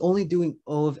actually only doing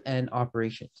O of n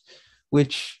operations,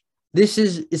 which this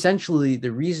is essentially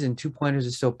the reason 2 pointers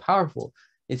is so powerful.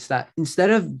 It's that instead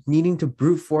of needing to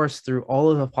brute force through all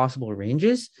of the possible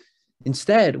ranges,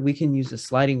 instead we can use a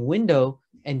sliding window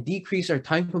and decrease our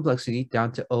time complexity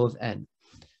down to O of n.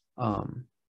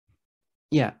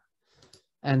 Yeah.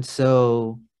 And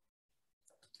so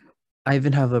I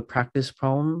even have a practice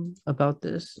problem about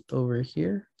this over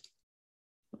here.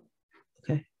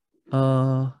 Okay.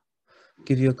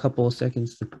 Give you a couple of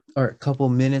seconds or a couple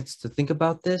minutes to think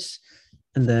about this,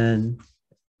 and then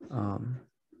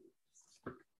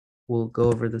we'll go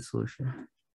over the solution.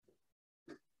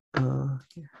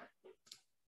 Here.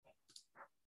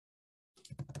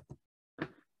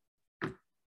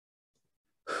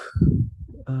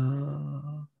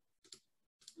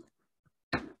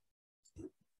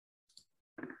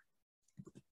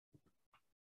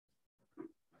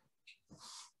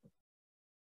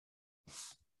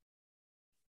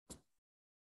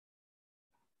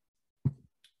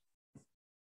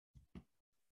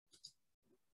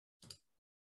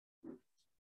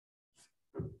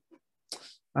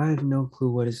 I have no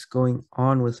clue what is going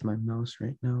on with my mouse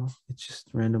right now. It's just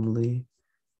randomly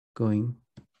going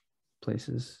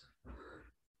places.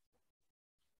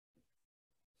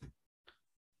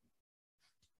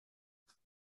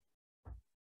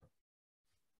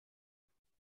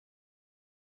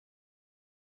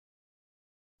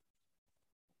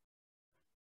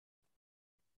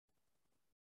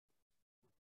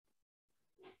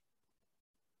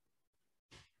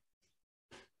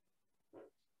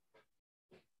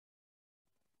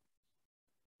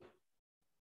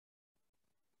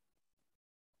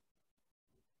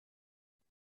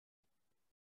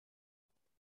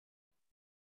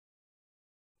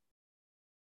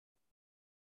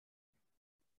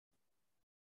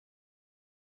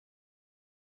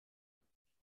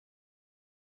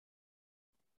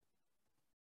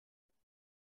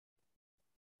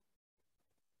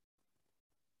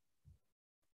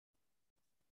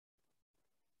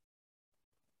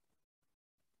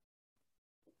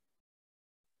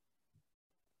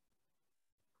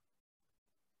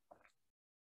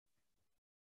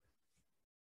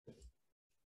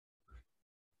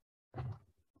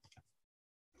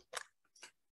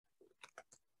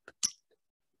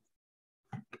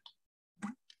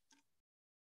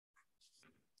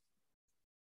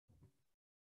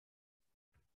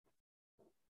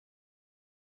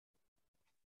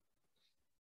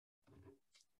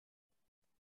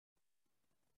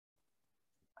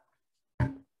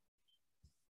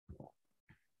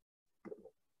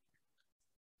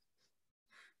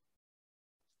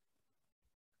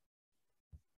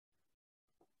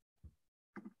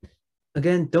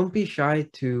 Again, don't be shy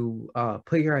to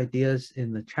put your ideas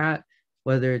in the chat,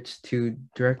 whether it's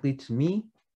directly to me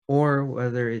or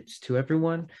whether it's to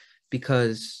everyone,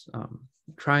 because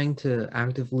trying to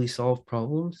actively solve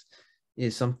problems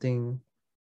is something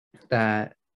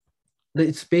that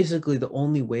it's basically the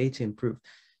only way to improve.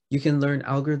 You can learn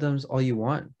algorithms all you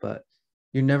want, but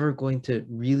you're never going to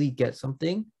really get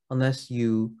something unless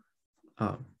you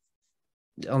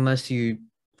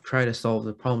try to solve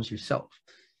the problems yourself.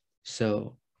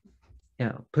 So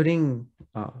yeah, putting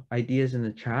ideas in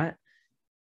the chat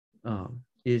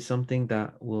is something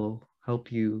that will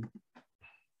help you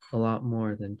a lot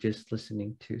more than just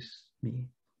listening to me.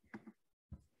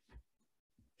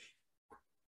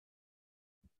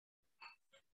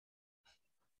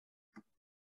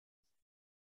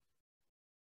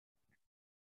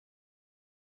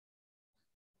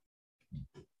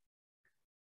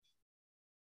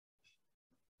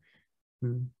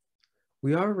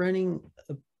 We are running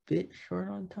a bit short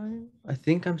on time. I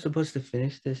think I'm supposed to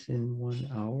finish this in 1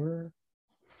 hour,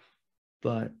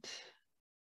 but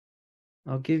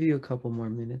I'll give you a couple more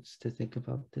minutes to think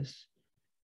about this.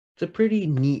 It's a pretty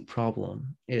neat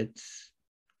problem. It's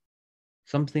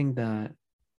something that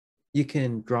you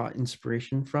can draw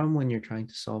inspiration from when you're trying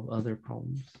to solve other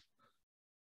problems.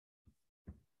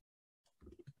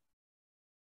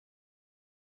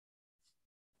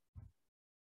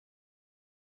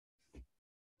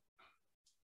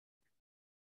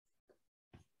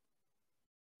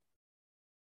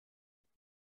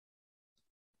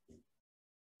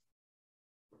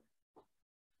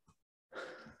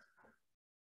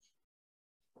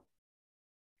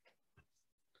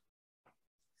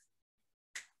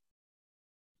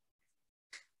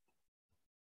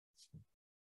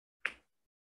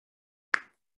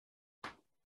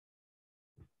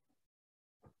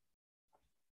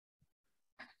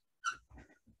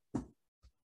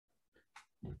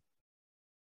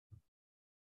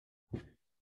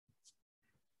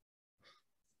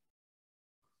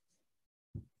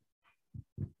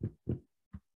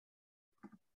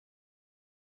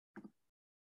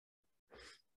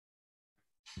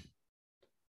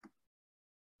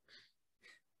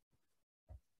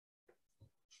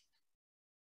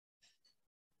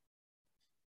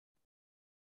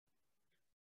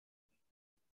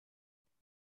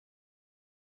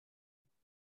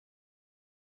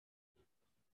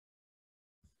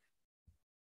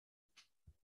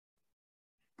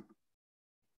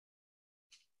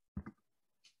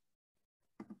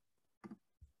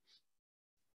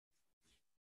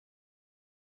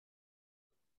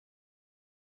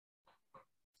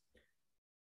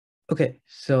 Okay,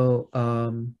 so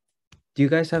do you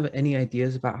guys have any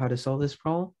ideas about how to solve this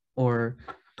problem? Or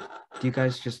do you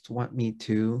guys just want me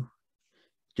to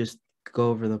just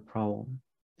go over the problem?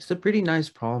 It's a pretty nice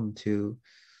problem to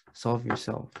solve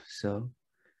yourself. So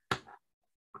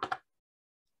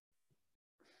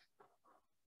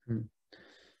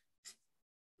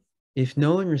if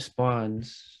no one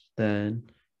responds, then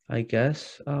I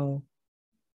guess I'll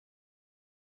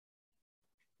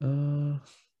uh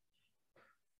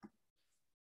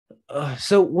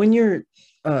so when you're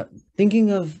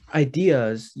thinking of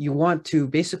ideas, you want to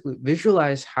basically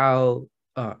visualize how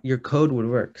your code would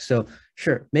work. So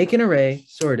sure, make an array,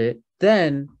 sort it.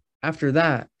 Then after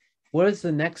that, what is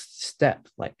the next step?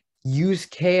 Like use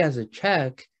K as a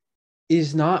check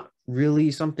is not really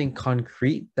something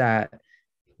concrete that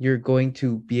you're going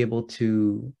to be able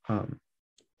to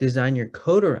design your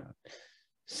code around.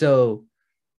 So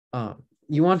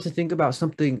you want to think about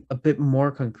something a bit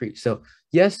more concrete. So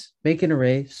yes, make an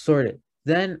array, sort it.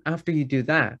 Then after you do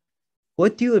that,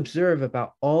 what do you observe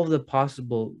about all the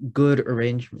possible good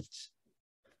arrangements?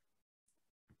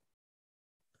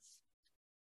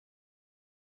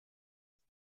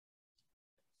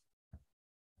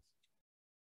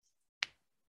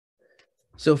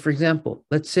 So for example,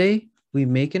 let's say we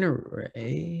make an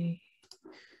array,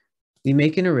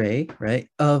 right,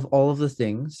 of all of the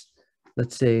things.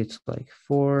 Let's say it's like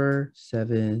 4,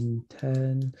 7,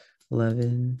 10,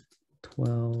 11,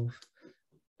 12,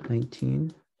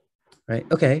 19, right?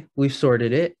 Okay, we've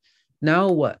sorted it. Now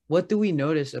what? What do we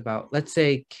notice about, let's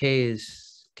say k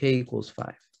equals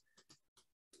 5.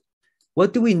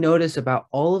 What do we notice about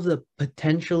all of the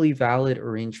potentially valid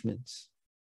arrangements?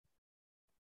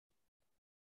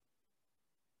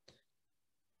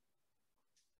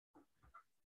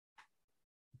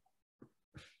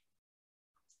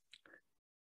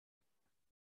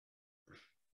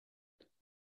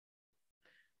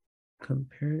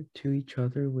 Compare it to each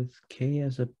other with k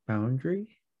as a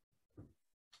boundary.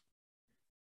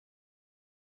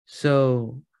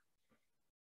 So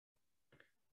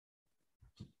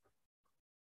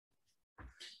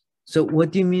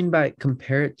what do you mean by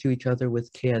compare it to each other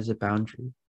with k as a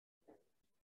boundary?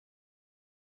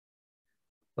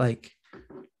 Like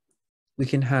we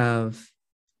can have,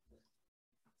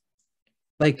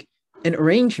 like, an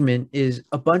arrangement is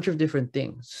a bunch of different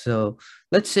things. So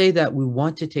let's say that we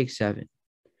want to take 7.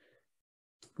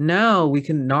 Now we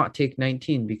can not take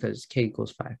 19 because k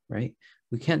equals 5, right?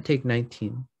 We can't take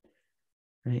 19,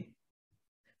 right?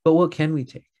 But what can we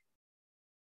take?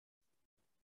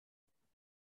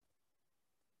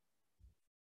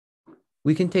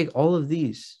 We can take all of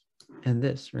these and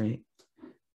this, right?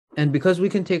 And because we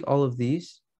can take all of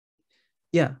these,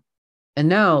 Yeah. And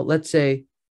now let's say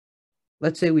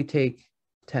we take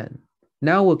 10.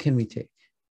 Now what can we take?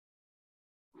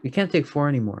 We can't take 4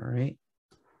 anymore, right?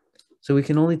 So we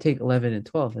can only take 11 and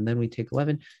 12, and then we take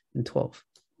 11 and 12.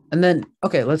 And then,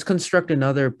 okay, let's construct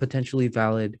another potentially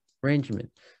valid arrangement.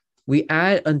 We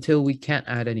add until we can't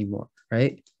add anymore,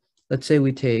 right? Let's say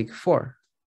we take 4,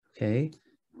 okay?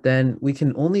 Then we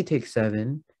can only take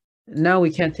 7. Now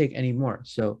we can't take any more,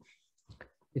 so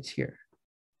it's here.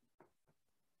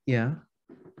 Yeah.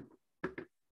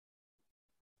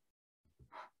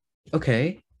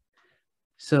 Okay.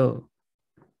 So,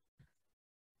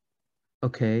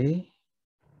 okay.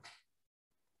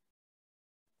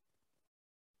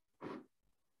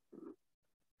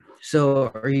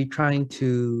 So are you trying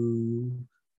to,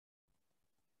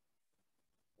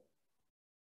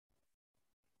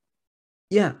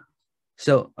 yeah.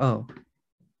 So, oh,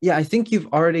 yeah, I think you've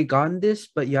already gotten this,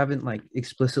 but you haven't like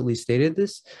explicitly stated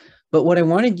this. But what I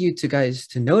wanted you to guys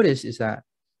to notice is that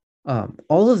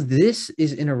all of this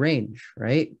is in a range,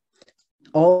 right?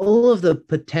 All of the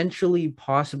potentially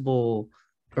possible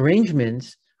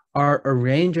arrangements are a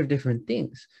range of different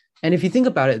things. And if you think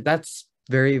about it, that's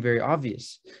very, very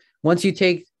obvious. Once you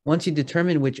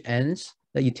determine which ends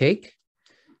that you take,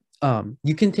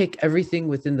 you can take everything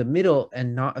within the middle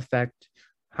and not affect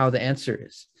how the answer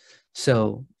is.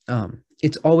 So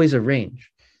it's always a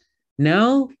range.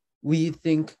 Now we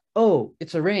think, oh,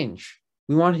 it's a range.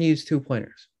 We want to use 2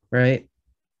 pointers, right?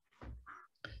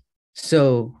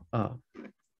 So I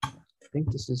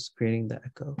think this is creating the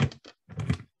echo.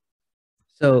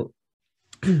 So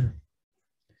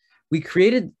we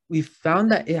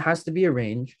found that it has to be a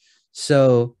range.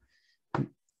 So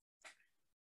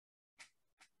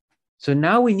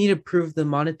now we need to prove the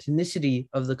monotonicity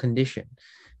of the condition.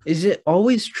 Is it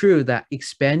always true that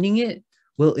expanding it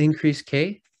will increase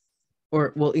K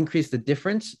or will increase the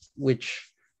difference,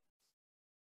 which,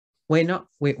 why not?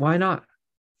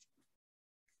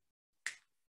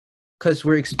 Because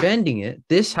we're expanding it.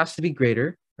 This has to be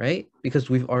greater, right? Because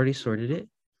we've already sorted it.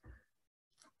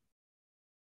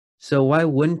 So why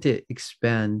wouldn't it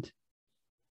expand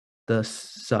the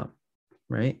sum,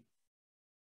 right?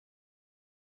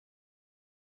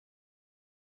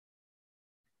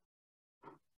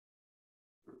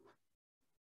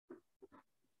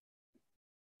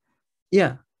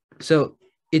 Yeah. So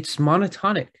it's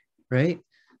monotonic, right?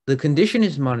 The condition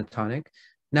is monotonic.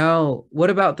 Now, what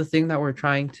about the thing that we're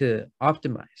trying to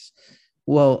optimize?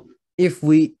 Well, if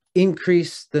we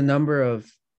increase the number of,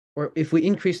 or if we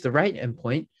increase the right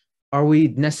endpoint, are we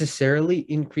necessarily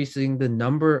increasing the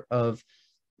number of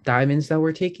diamonds that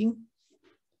we're taking?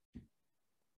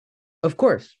 Of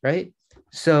course, right?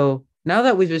 So now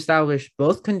that we've established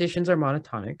both conditions are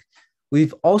monotonic,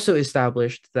 we've also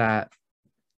established that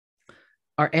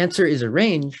our answer is a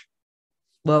range.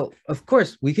 Well, of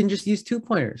course, we can just use 2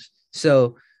 pointers.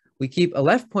 So we keep a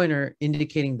left pointer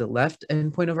indicating the left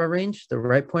endpoint of our range, the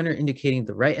right pointer indicating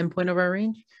the right endpoint of our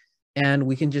range, and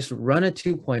we can just run a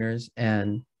 2 pointers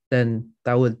and then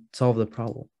that would solve the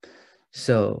problem.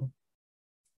 So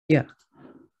yeah.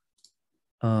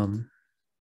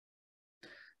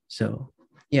 So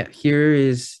yeah, here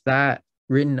is that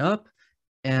written up.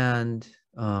 And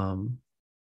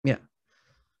yeah.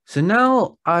 So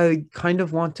now I kind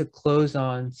of want to close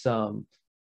on some,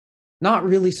 not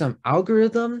really some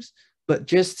algorithms, but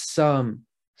just some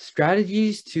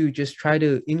strategies to just try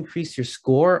to increase your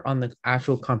score on the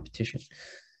actual competition.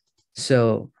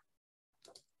 So,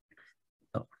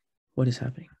 oh, what is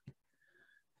happening?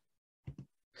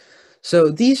 So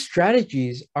these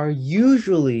strategies are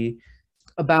usually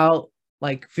about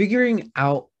like figuring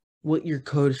out what your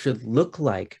code should look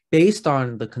like based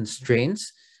on the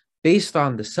constraints, based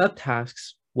on the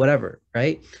subtasks, whatever,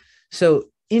 right? So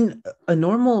in a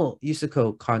normal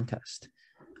USACO contest,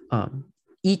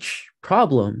 each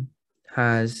problem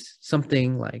has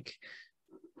something like,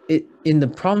 it in the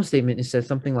problem statement, it says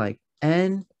something like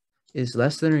n is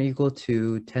less than or equal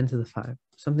to 10 to the 5,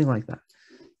 something like that.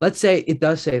 Let's say it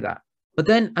does say that. But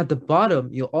then at the bottom,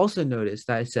 you'll also notice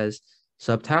that it says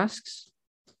subtasks,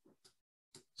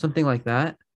 something like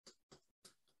that.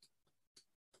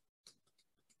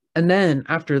 And then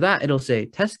after that, it'll say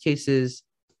test cases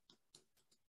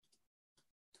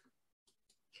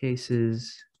 2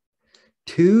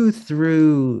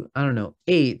 through, I don't know,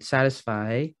 8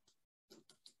 satisfy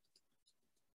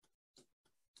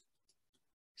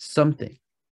something.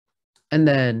 And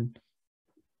then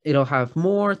it'll have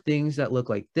more things that look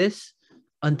like this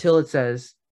until it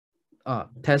says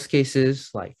test cases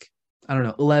like, I don't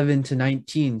know, 11 to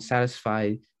 19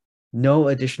 satisfy no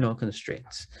additional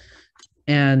constraints.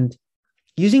 And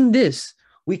using this,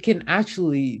 we can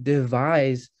actually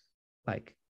devise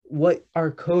like what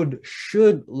our code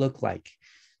should look like.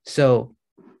 So,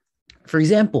 for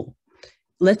example,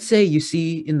 let's say you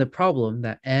see in the problem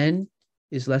that n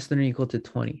is less than or equal to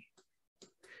 20.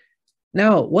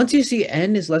 Now, once you see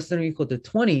n is less than or equal to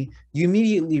 20, you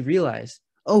immediately realize,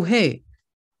 oh, hey,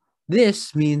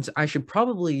 this means I should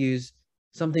probably use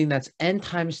something that's n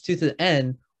times 2 to the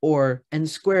n or n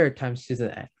squared times 2 to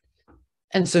the n.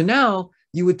 And so now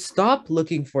you would stop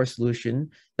looking for a solution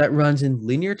that runs in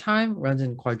linear time, runs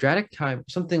in quadratic time,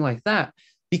 something like that,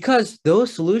 because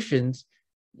those solutions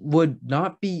would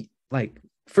not be like,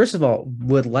 first of all,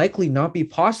 would likely not be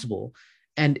possible.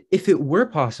 And if it were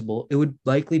possible, it would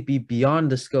likely be beyond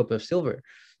the scope of silver.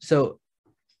 So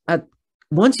at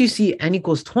once you see n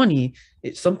equals 20,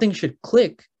 something should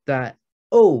click that,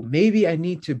 oh, maybe I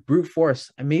need to brute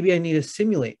force, and maybe I need to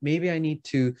simulate, maybe I need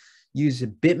to use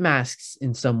bit masks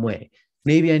in some way.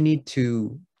 Maybe I need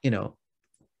to,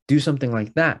 do something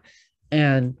like that.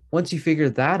 And once you figure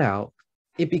that out,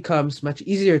 it becomes much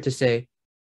easier to say,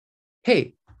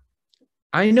 hey,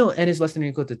 I know n is less than or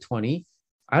equal to 20.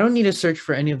 I don't need to search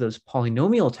for any of those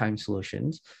polynomial time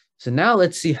solutions. So now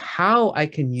let's see how I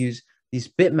can use these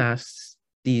bit masks,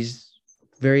 these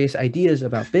various ideas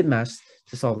about bit masks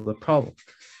to solve the problem.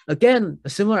 Again, a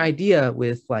similar idea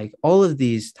with like all of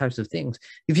these types of things.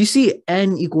 If you see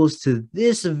n equals to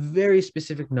this very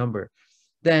specific number,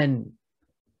 then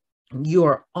you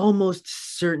are almost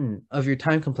certain of your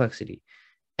time complexity.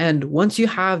 And once you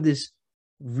have this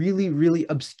really, really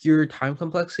obscure time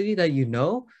complexity that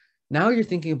now you're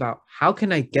thinking about how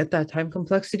can I get that time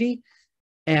complexity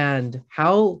and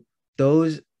how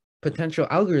those potential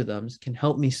algorithms can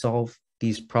help me solve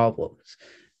these problems.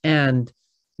 And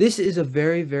this is a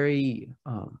very, very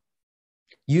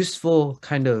useful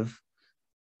kind of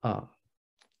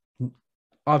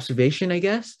observation, I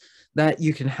guess, that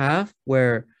you can have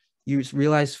where you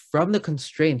realize from the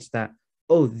constraints that,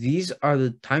 oh, these are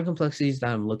the time complexities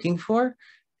that I'm looking for.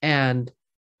 And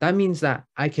that means that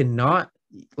I cannot,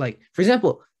 like, for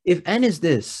example, if n is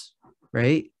this,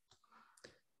 right?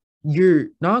 You're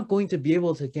not going to be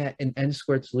able to get an n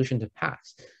squared solution to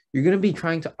pass. You're going to be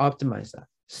trying to optimize that.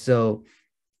 So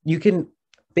you can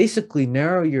basically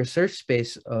narrow your search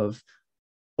space of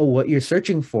what you're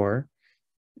searching for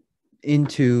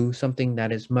into something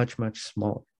that is much, much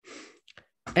smaller.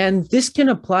 And this can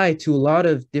apply to a lot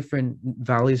of different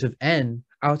values of n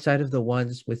outside of the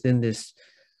ones within this,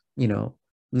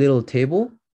 little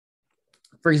table.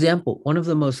 For example, one of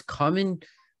the most common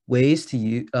ways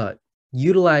to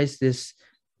utilize this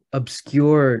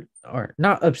obscure, or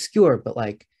not obscure, but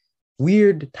like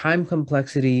weird time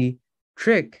complexity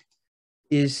trick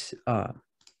is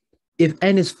if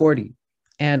n is 40.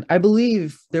 And I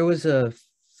believe there was a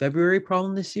February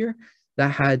problem this year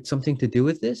that had something to do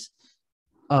with this,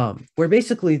 where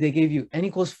basically they gave you n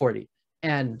equals 40.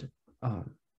 And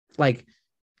like,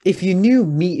 if you knew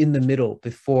meet in the middle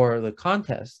before the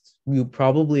contest, you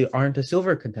probably aren't a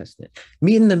silver contestant.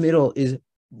 Meet in the middle is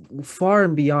far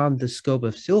and beyond the scope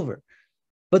of silver.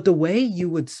 But the way you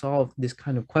would solve this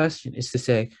kind of question is to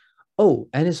say, oh,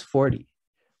 n is 40.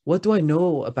 What do I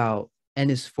know about n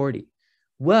is 40?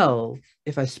 Well,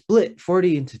 if I split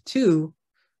 40 into 2,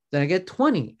 then I get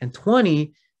 20. And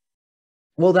 20,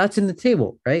 well, that's in the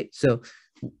table, right? So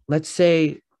let's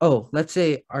say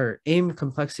our aim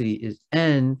complexity is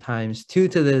n times 2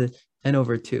 to the n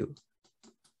over 2.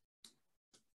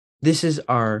 This is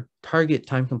our target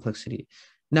time complexity.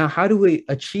 Now, how do we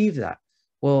achieve that?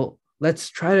 Well, let's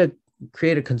try to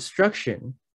create a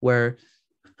construction where,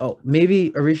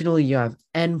 maybe originally you have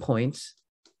n points.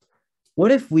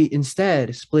 What if we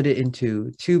instead split it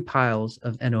into 2 piles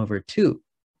of n over 2?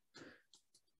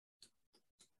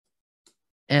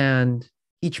 And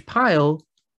each pile,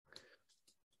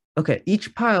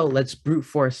 let's brute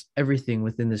force everything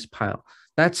within this pile.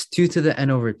 That's 2 to the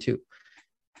n over 2.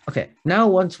 Okay, now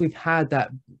once we've had that,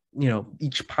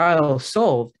 each pile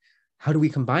solved, how do we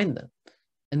combine them?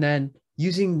 And then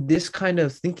using this kind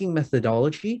of thinking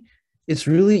methodology, it's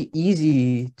really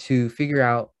easy to figure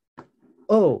out,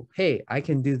 oh, hey, I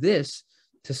can do this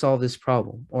to solve this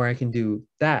problem, or I can do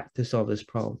that to solve this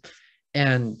problem.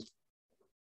 And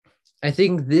I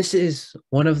think this is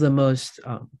one of the most,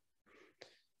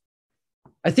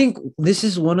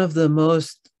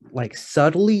 like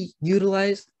subtly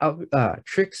utilized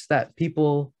tricks that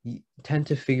people tend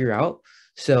to figure out.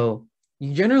 So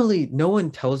no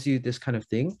one tells you this kind of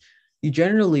thing. You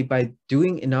generally, by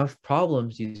doing enough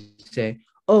problems, you say,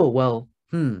 oh, well,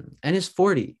 n is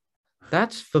 40.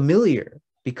 That's familiar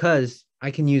because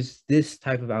I can use this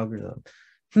type of algorithm.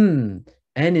 N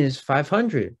is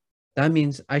 500. that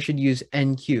means I should use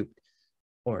n cubed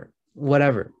or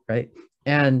whatever, right?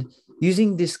 And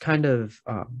using this kind of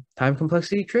time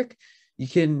complexity trick, you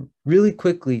can really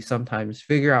quickly sometimes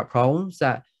figure out problems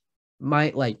that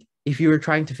might, like, if you were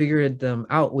trying to figure them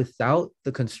out without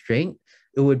the constraint,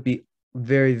 it would be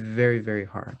very, very, very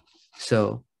hard.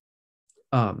 So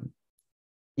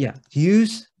yeah,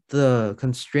 use the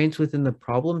constraints within the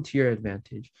problem to your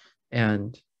advantage,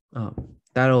 and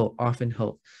that'll often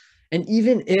help. And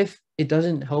even if it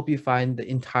doesn't help you find the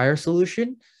entire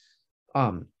solution,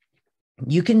 um,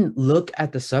 you can look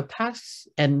at the subtasks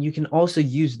and you can also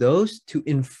use those to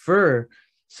infer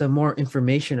some more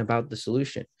information about the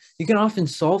solution. You can often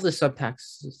solve the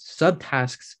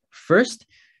subtasks first,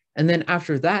 and then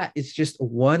after that, it's just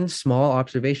one small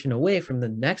observation away from the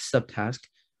next subtask,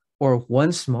 or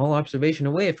one small observation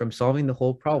away from solving the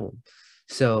whole problem.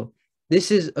 So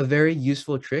this is a very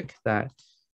useful trick that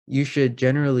you should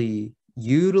generally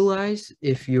utilize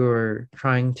if you're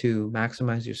trying to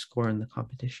maximize your score in the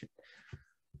competition.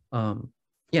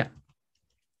 Yeah,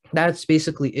 that's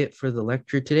basically it for the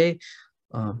lecture today.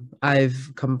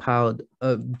 I've compiled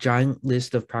a giant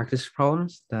list of practice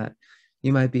problems that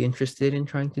you might be interested in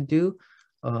trying to do.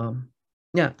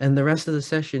 Yeah, and the rest of the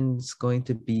session is going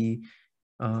to be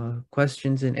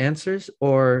questions and answers,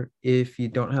 or if you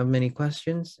don't have many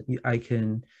questions, I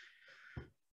can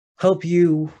help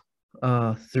you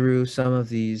through some of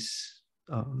these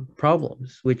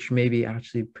problems, which may be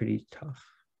actually pretty tough.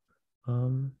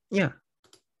 Yeah.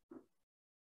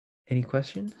 Any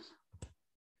questions?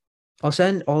 I'll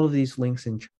send all of these links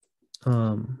in.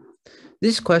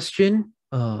 This question,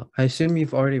 I assume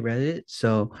you've already read it,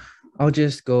 so I'll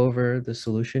just go over the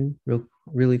solution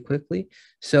really quickly.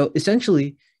 So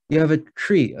essentially, you have a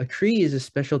tree. A tree is a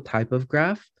special type of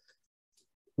graph,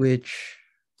 which,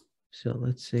 so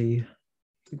let's say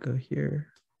we go here.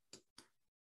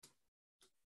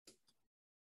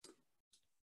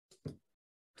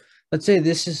 Let's say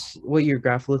this is what your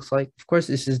graph looks like. Of course,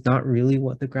 this is not really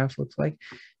what the graph looks like.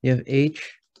 You have H,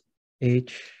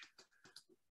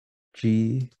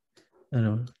 G, I don't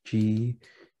know, G,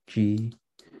 G,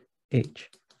 H.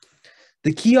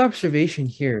 The key observation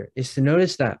here is to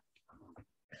notice that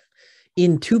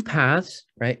in two paths,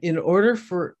 right, in order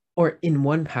for, or in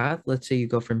one path, let's say you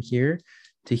go from here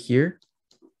to here,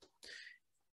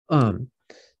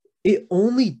 it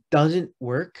only doesn't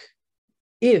work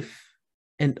if,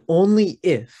 and only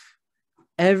if,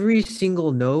 every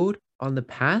single node on the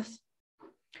path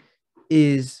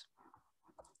is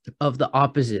of the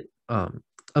opposite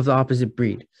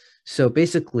breed. So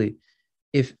basically,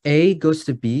 if A goes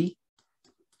to B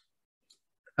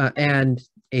and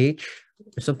H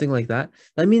or something like that,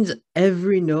 that means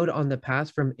every node on the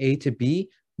path from A to B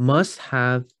must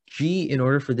have G in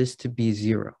order for this to be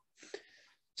 0.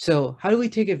 So how do we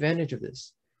take advantage of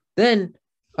this? Then,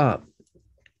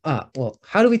 well,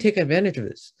 how do we take advantage of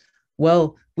this?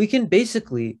 Well, we can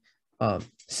basically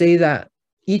say that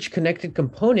each connected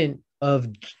component of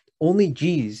only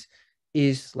G's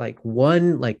is like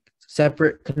one like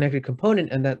separate connected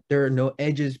component, and that there are no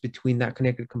edges between that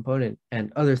connected component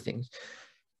and other things.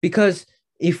 Because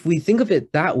if we think of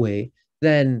it that way,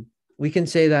 then we can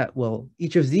say that, well,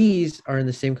 each of these are in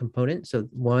the same component. So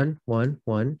 1, 1,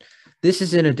 1. This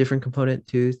is in a different component,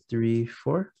 2, 3,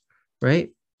 4,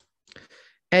 right?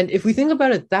 And if we think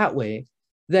about it that way,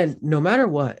 then no matter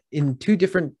what, in two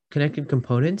different connected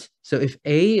components, so if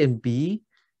A and B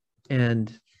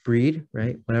and breed,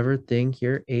 right, whatever thing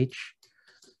here, H,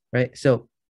 right? So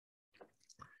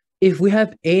if we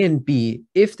have A and B,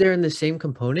 if they're in the same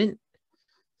component,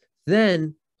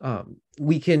 then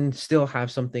we can still have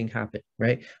something happen,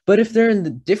 right? But if they're in the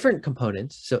different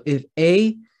components, so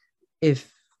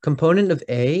if component of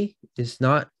A is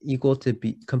not equal to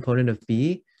B, component of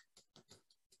B,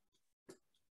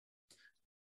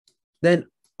 then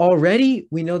already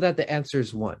we know that the answer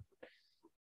is 1.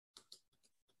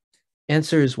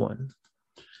 Answer is 1.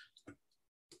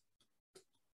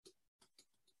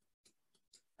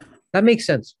 That makes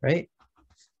sense, right?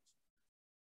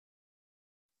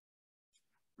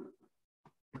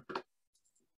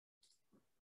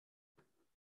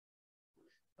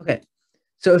 Okay,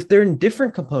 so if they're in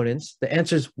different components, the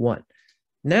answer is 1.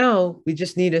 Now we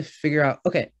just need to figure out,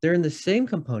 okay, they're in the same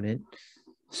component.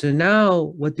 So now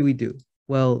what do we do?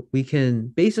 Well, we can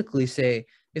basically say,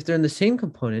 if they're in the same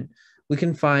component, we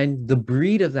can find the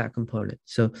breed of that component.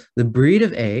 So the breed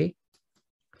of A,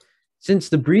 since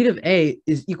the breed of A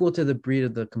is equal to the breed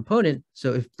of the component,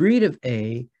 so if breed of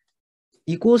A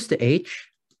equals to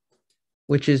H,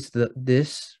 which is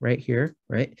this right here,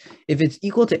 right? If it's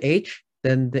equal to H,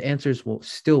 then the answer is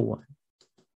still 1.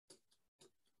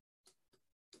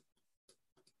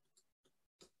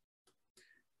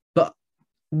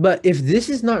 But if this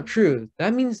is not true,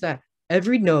 that means that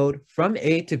every node from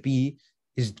A to B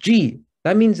is G.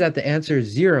 That means that the answer is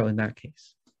 0 in that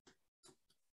case.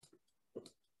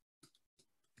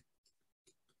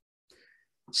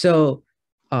 So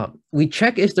we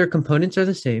check if their components are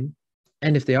the same.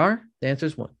 And if they are, the answer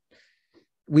is 1.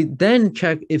 We then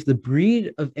check if the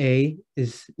breed of A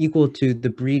is equal to the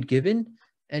breed given.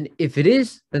 And if it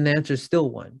is, then the answer is still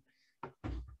 1.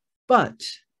 But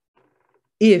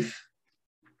if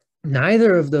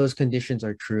neither of those conditions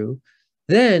are true,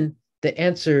 then the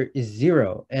answer is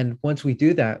 0. And once we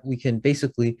do that, we can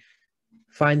basically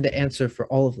find the answer for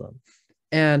all of them.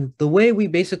 And the way we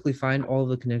basically find all of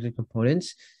the connected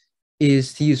components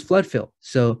is to use flood fill.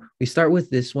 So we start with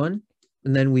this one,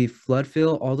 and then we flood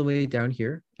fill all the way down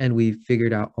here, and we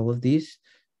figured out all of these.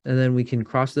 And then we can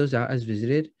cross those out as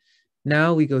visited.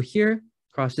 Now we go here,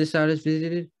 cross this out as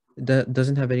visited. That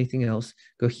doesn't have anything else.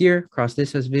 Go here, cross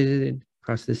this as visited,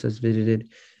 cross this as visited.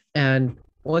 And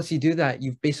once you do that,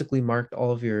 you've basically marked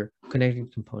all of your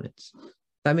connected components.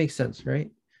 That makes sense, right?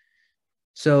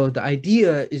 So the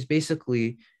idea is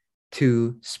basically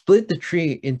to split the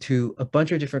tree into a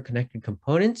bunch of different connected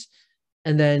components.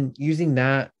 And then using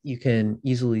that, you can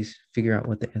easily figure out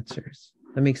what the answer is.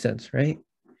 That makes sense, right?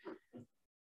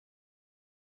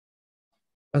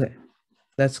 Okay,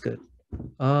 that's good.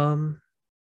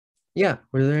 Yeah,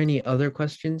 were there any other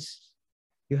questions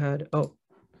you had? Oh.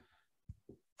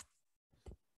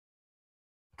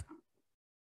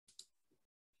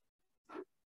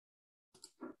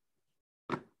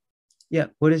 Yeah,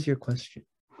 what is your question?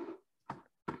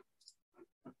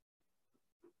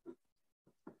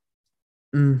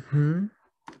 Mm-hmm.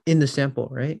 In the sample,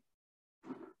 right?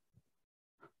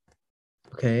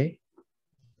 Okay.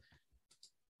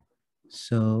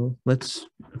 So let's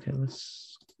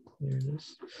clear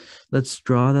this. Let's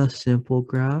draw the sample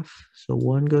graph. So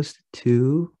 1 goes to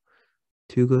 2,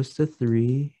 2 goes to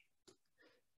 3,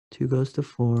 2 goes to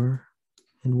 4,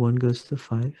 and 1 goes to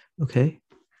 5. Okay.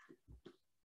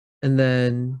 And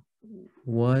then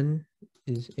 1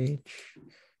 is H,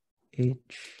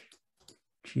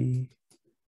 G,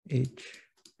 H,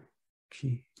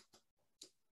 G.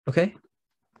 Okay.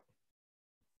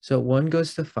 So 1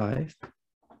 goes to 5.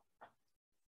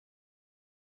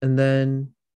 And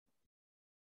then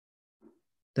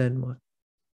what?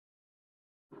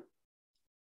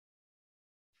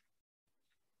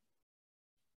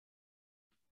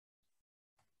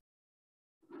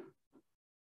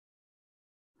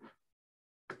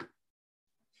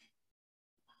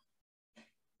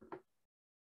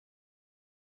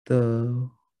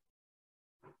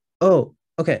 Oh,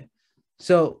 okay.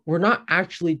 So we're not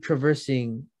actually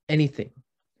traversing anything,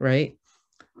 right?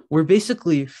 We're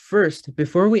basically first,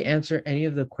 before we answer any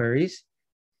of the queries,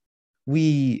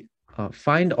 we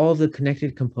find all of the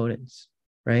connected components,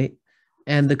 right?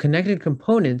 And the connected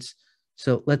components,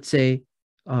 so let's say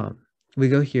we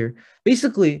go here.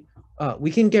 Basically, we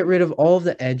can get rid of all of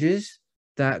the edges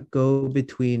that go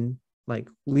between, like,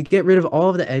 we get rid of all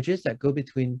of the edges that go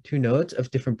between two nodes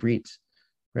of different breeds,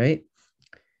 right?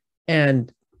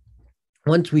 And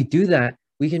once we do that,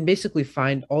 we can basically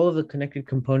find all of the connected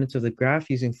components of the graph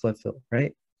using flood fill,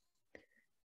 right?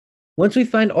 Once we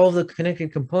find all of the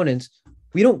connected components,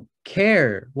 we don't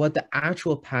care what the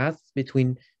actual path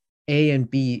between A and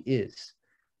B is.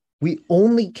 We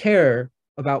only care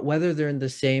about whether they're in the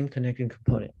same connected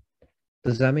component.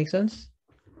 Does that make sense?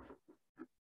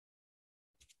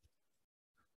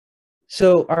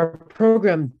 So our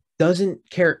program doesn't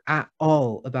care at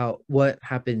all about what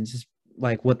happens,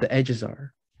 like what the edges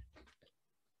are.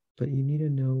 But you need to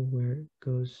know where it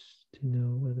goes to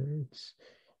know whether it's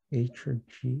H or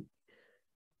G.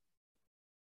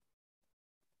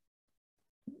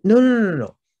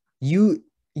 No. You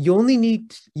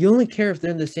only care if they're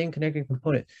in the same connected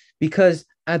component, because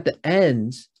at the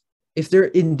ends, if they're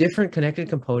in different connected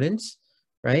components,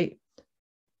 right?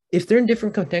 If they're in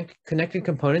different connected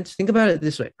components, think about it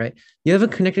this way, right? You have a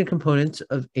connected component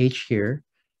of H here,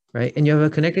 right? And you have a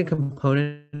connected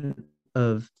component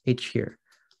of H here,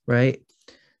 right?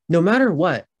 No matter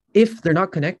what, if they're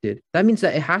not connected, that means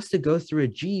that it has to go through a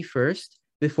G first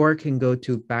before it can go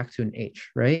to back to an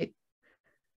H, right?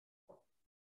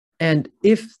 And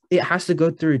if it has to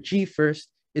go through a G first,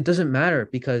 it doesn't matter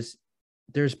because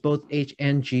there's both H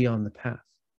and G on the path,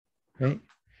 right?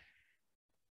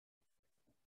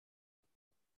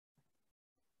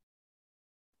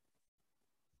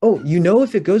 Oh, you know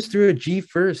if it goes through a G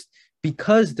first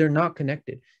because they're not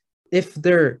connected. If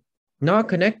they're not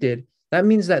connected, that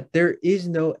means that there is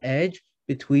no edge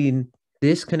between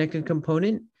this connected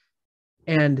component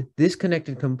and this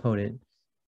connected component.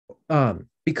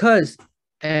 Because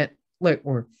at like,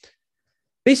 or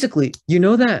basically, you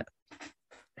know that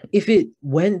if it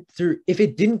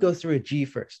didn't go through a G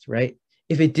first, right?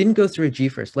 If it didn't go through a G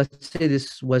first, let's say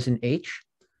this was an H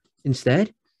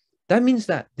instead, that means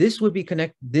that this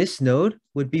node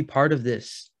would be part of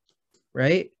this,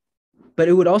 right? But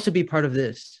it would also be part of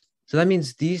this. So that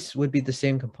means these would be the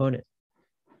same component.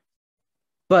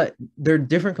 But they're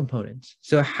different components.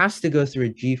 So it has to go through a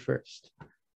G first.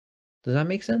 Does that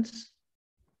make sense?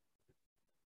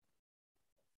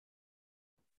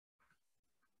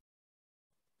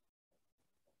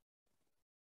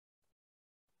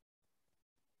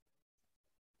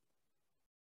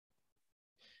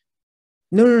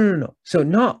 No. So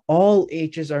not all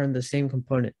H's are in the same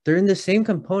component. They're in the same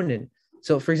component.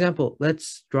 So for example,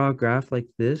 let's draw a graph like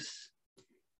this.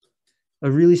 A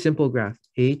really simple graph,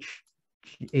 H,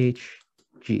 H,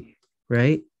 G,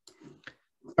 right?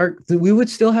 We would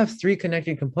still have three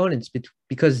connected components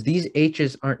because these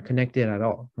H's aren't connected at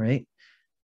all, right?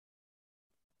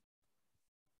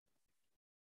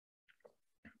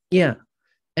 Yeah.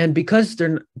 And because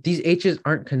these H's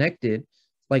aren't connected,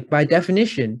 like by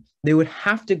definition, they would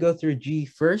have to go through G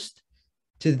first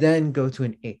to then go to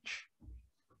an H,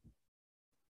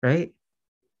 right?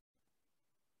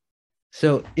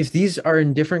 So if these are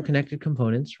in different connected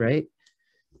components, right,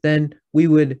 then we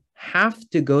would have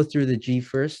to go through the G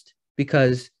first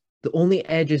because the only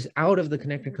edges out of the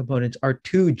connected components are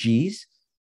two G's.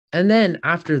 And then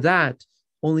after that,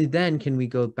 only then can we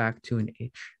go back to an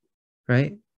H,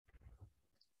 right?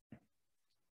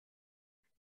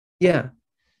 Yeah.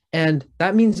 And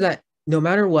that means that no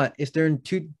matter what, if they're in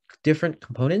two different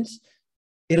components,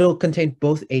 it'll contain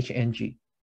both H and G,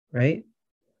 right?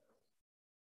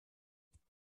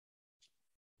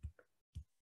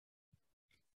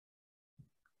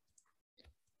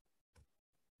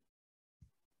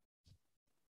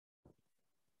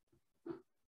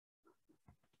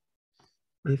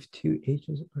 If two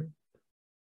H's are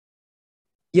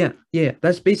yeah,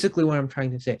 that's basically what I'm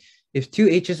trying to say. If two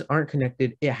H's aren't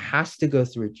connected, it has to go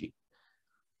through a G.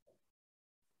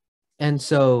 And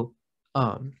so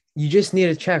you just need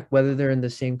to check whether they're in the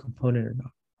same component or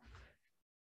not.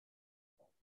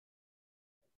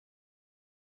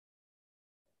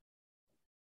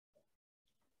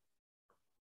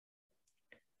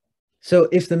 So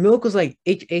if the milk was like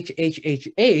H,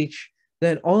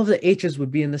 then all of the H's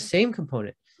would be in the same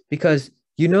component because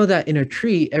you know that in a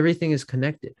tree, everything is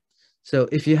connected. So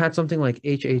if you had something like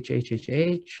H,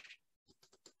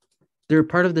 they're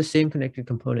part of the same connected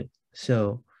component.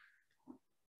 So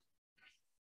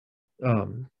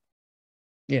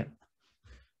yeah.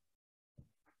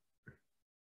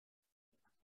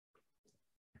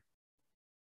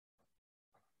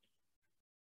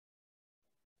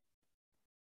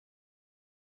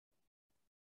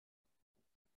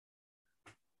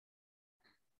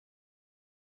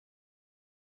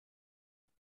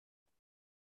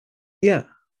 Yeah.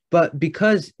 But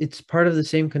because it's part of the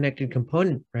same connected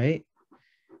component, right?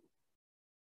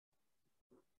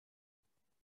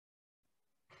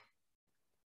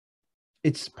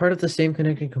 It's part of the same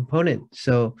connected component.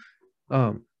 So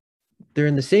um, they're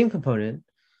in the same component.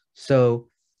 So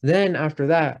then after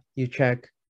that, you check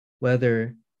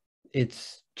whether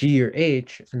it's G or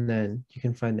H, and then you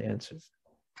can find the answer.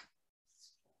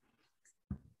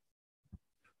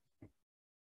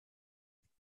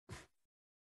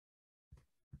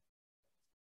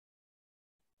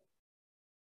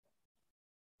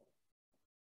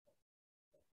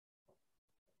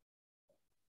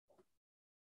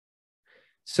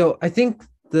 So I think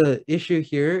the issue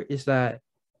here is that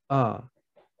uh,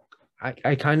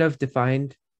 I kind of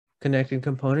defined connected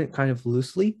component kind of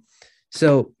loosely.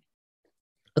 So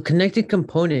a connected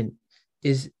component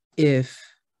is if,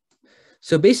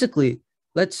 so basically,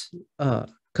 let's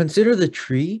consider the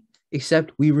tree,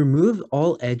 except we remove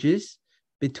all edges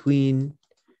between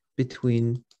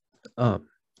between um,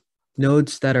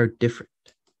 nodes that are different,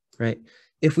 right?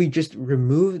 If we just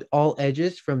removed all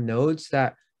edges from nodes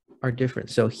that are different.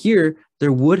 So here,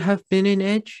 there would have been an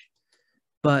edge,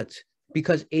 but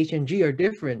because H and G are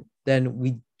different, then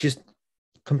we just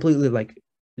completely like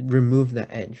remove the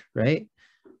edge, right?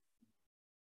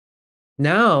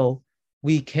 Now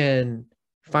we can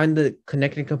find the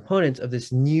connected components of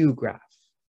this new graph.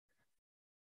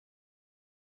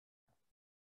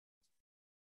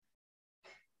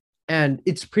 And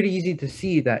it's pretty easy to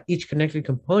see that each connected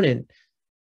component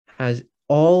has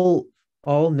all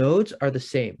nodes are the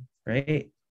same, right?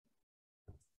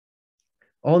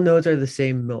 All nodes are the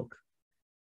same milk.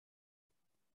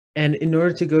 And in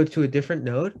order to go to a different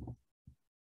node,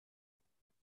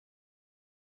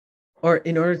 or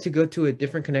in order to go to a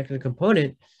different connected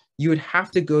component, you would have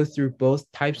to go through both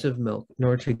types of milk in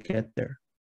order to get there,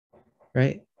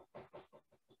 right?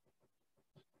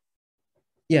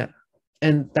 Yeah.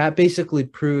 And that basically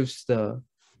proves the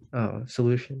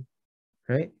solution,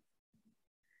 right?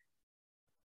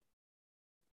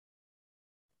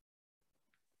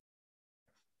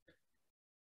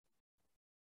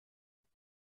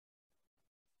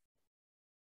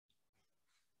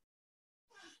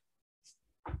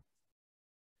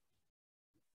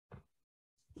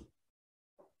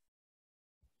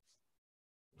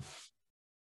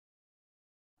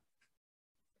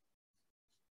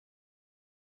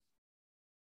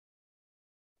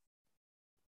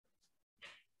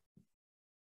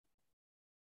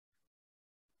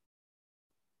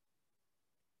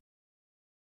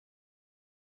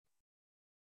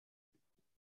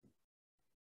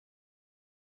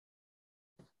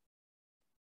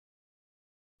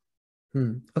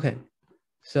 Okay.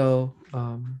 So,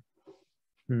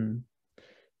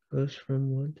 goes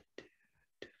from 1 to 2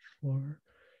 to 4.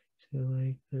 So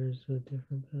like there's a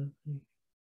different path.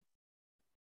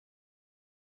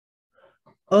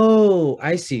 Oh,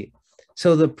 I see.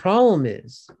 So the problem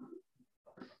is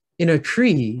in a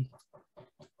tree,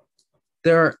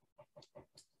 there are,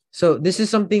 so this is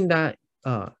something that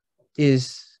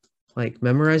is like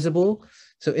memorizable.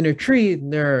 So in a tree,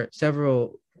 there are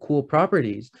several cool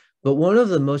properties, but one of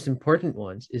the most important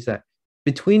ones is that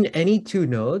between any two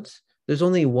nodes, there's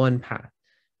only one path.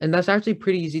 And that's actually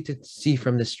pretty easy to see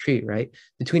from this tree, right?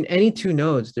 Between any two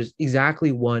nodes, there's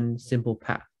exactly one simple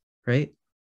path, right?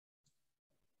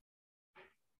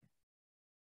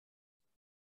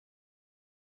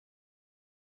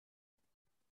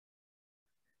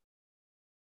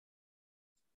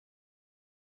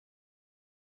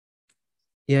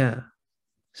 Yeah.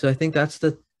 So I think that's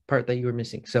the part that you were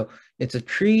missing. So it's a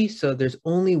tree, so there's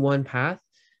only one path.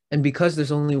 And because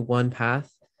there's only one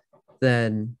path,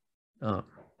 then um,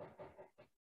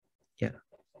 yeah.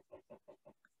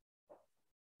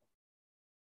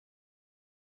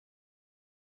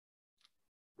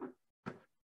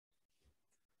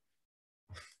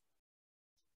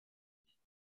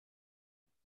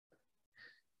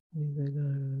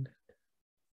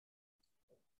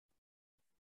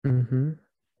 Mm-hmm.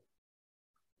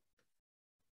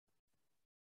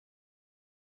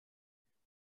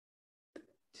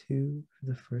 Two for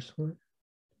the first one.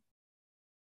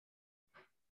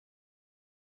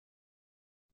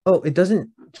 Oh, it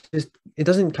doesn't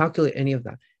calculate any of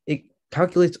that. It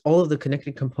calculates all of the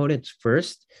connected components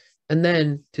first, and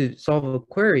then to solve a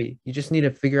query, you just need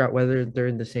to figure out whether they're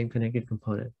in the same connected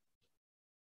component.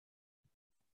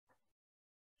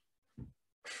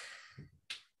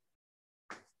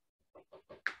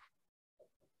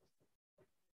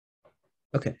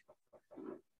 Okay.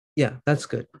 Yeah, that's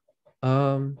good.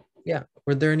 Yeah.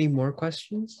 Were there any more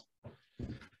questions?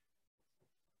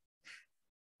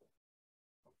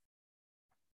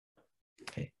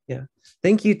 Okay. Yeah.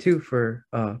 Thank you too for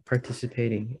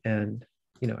participating and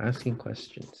asking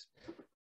questions.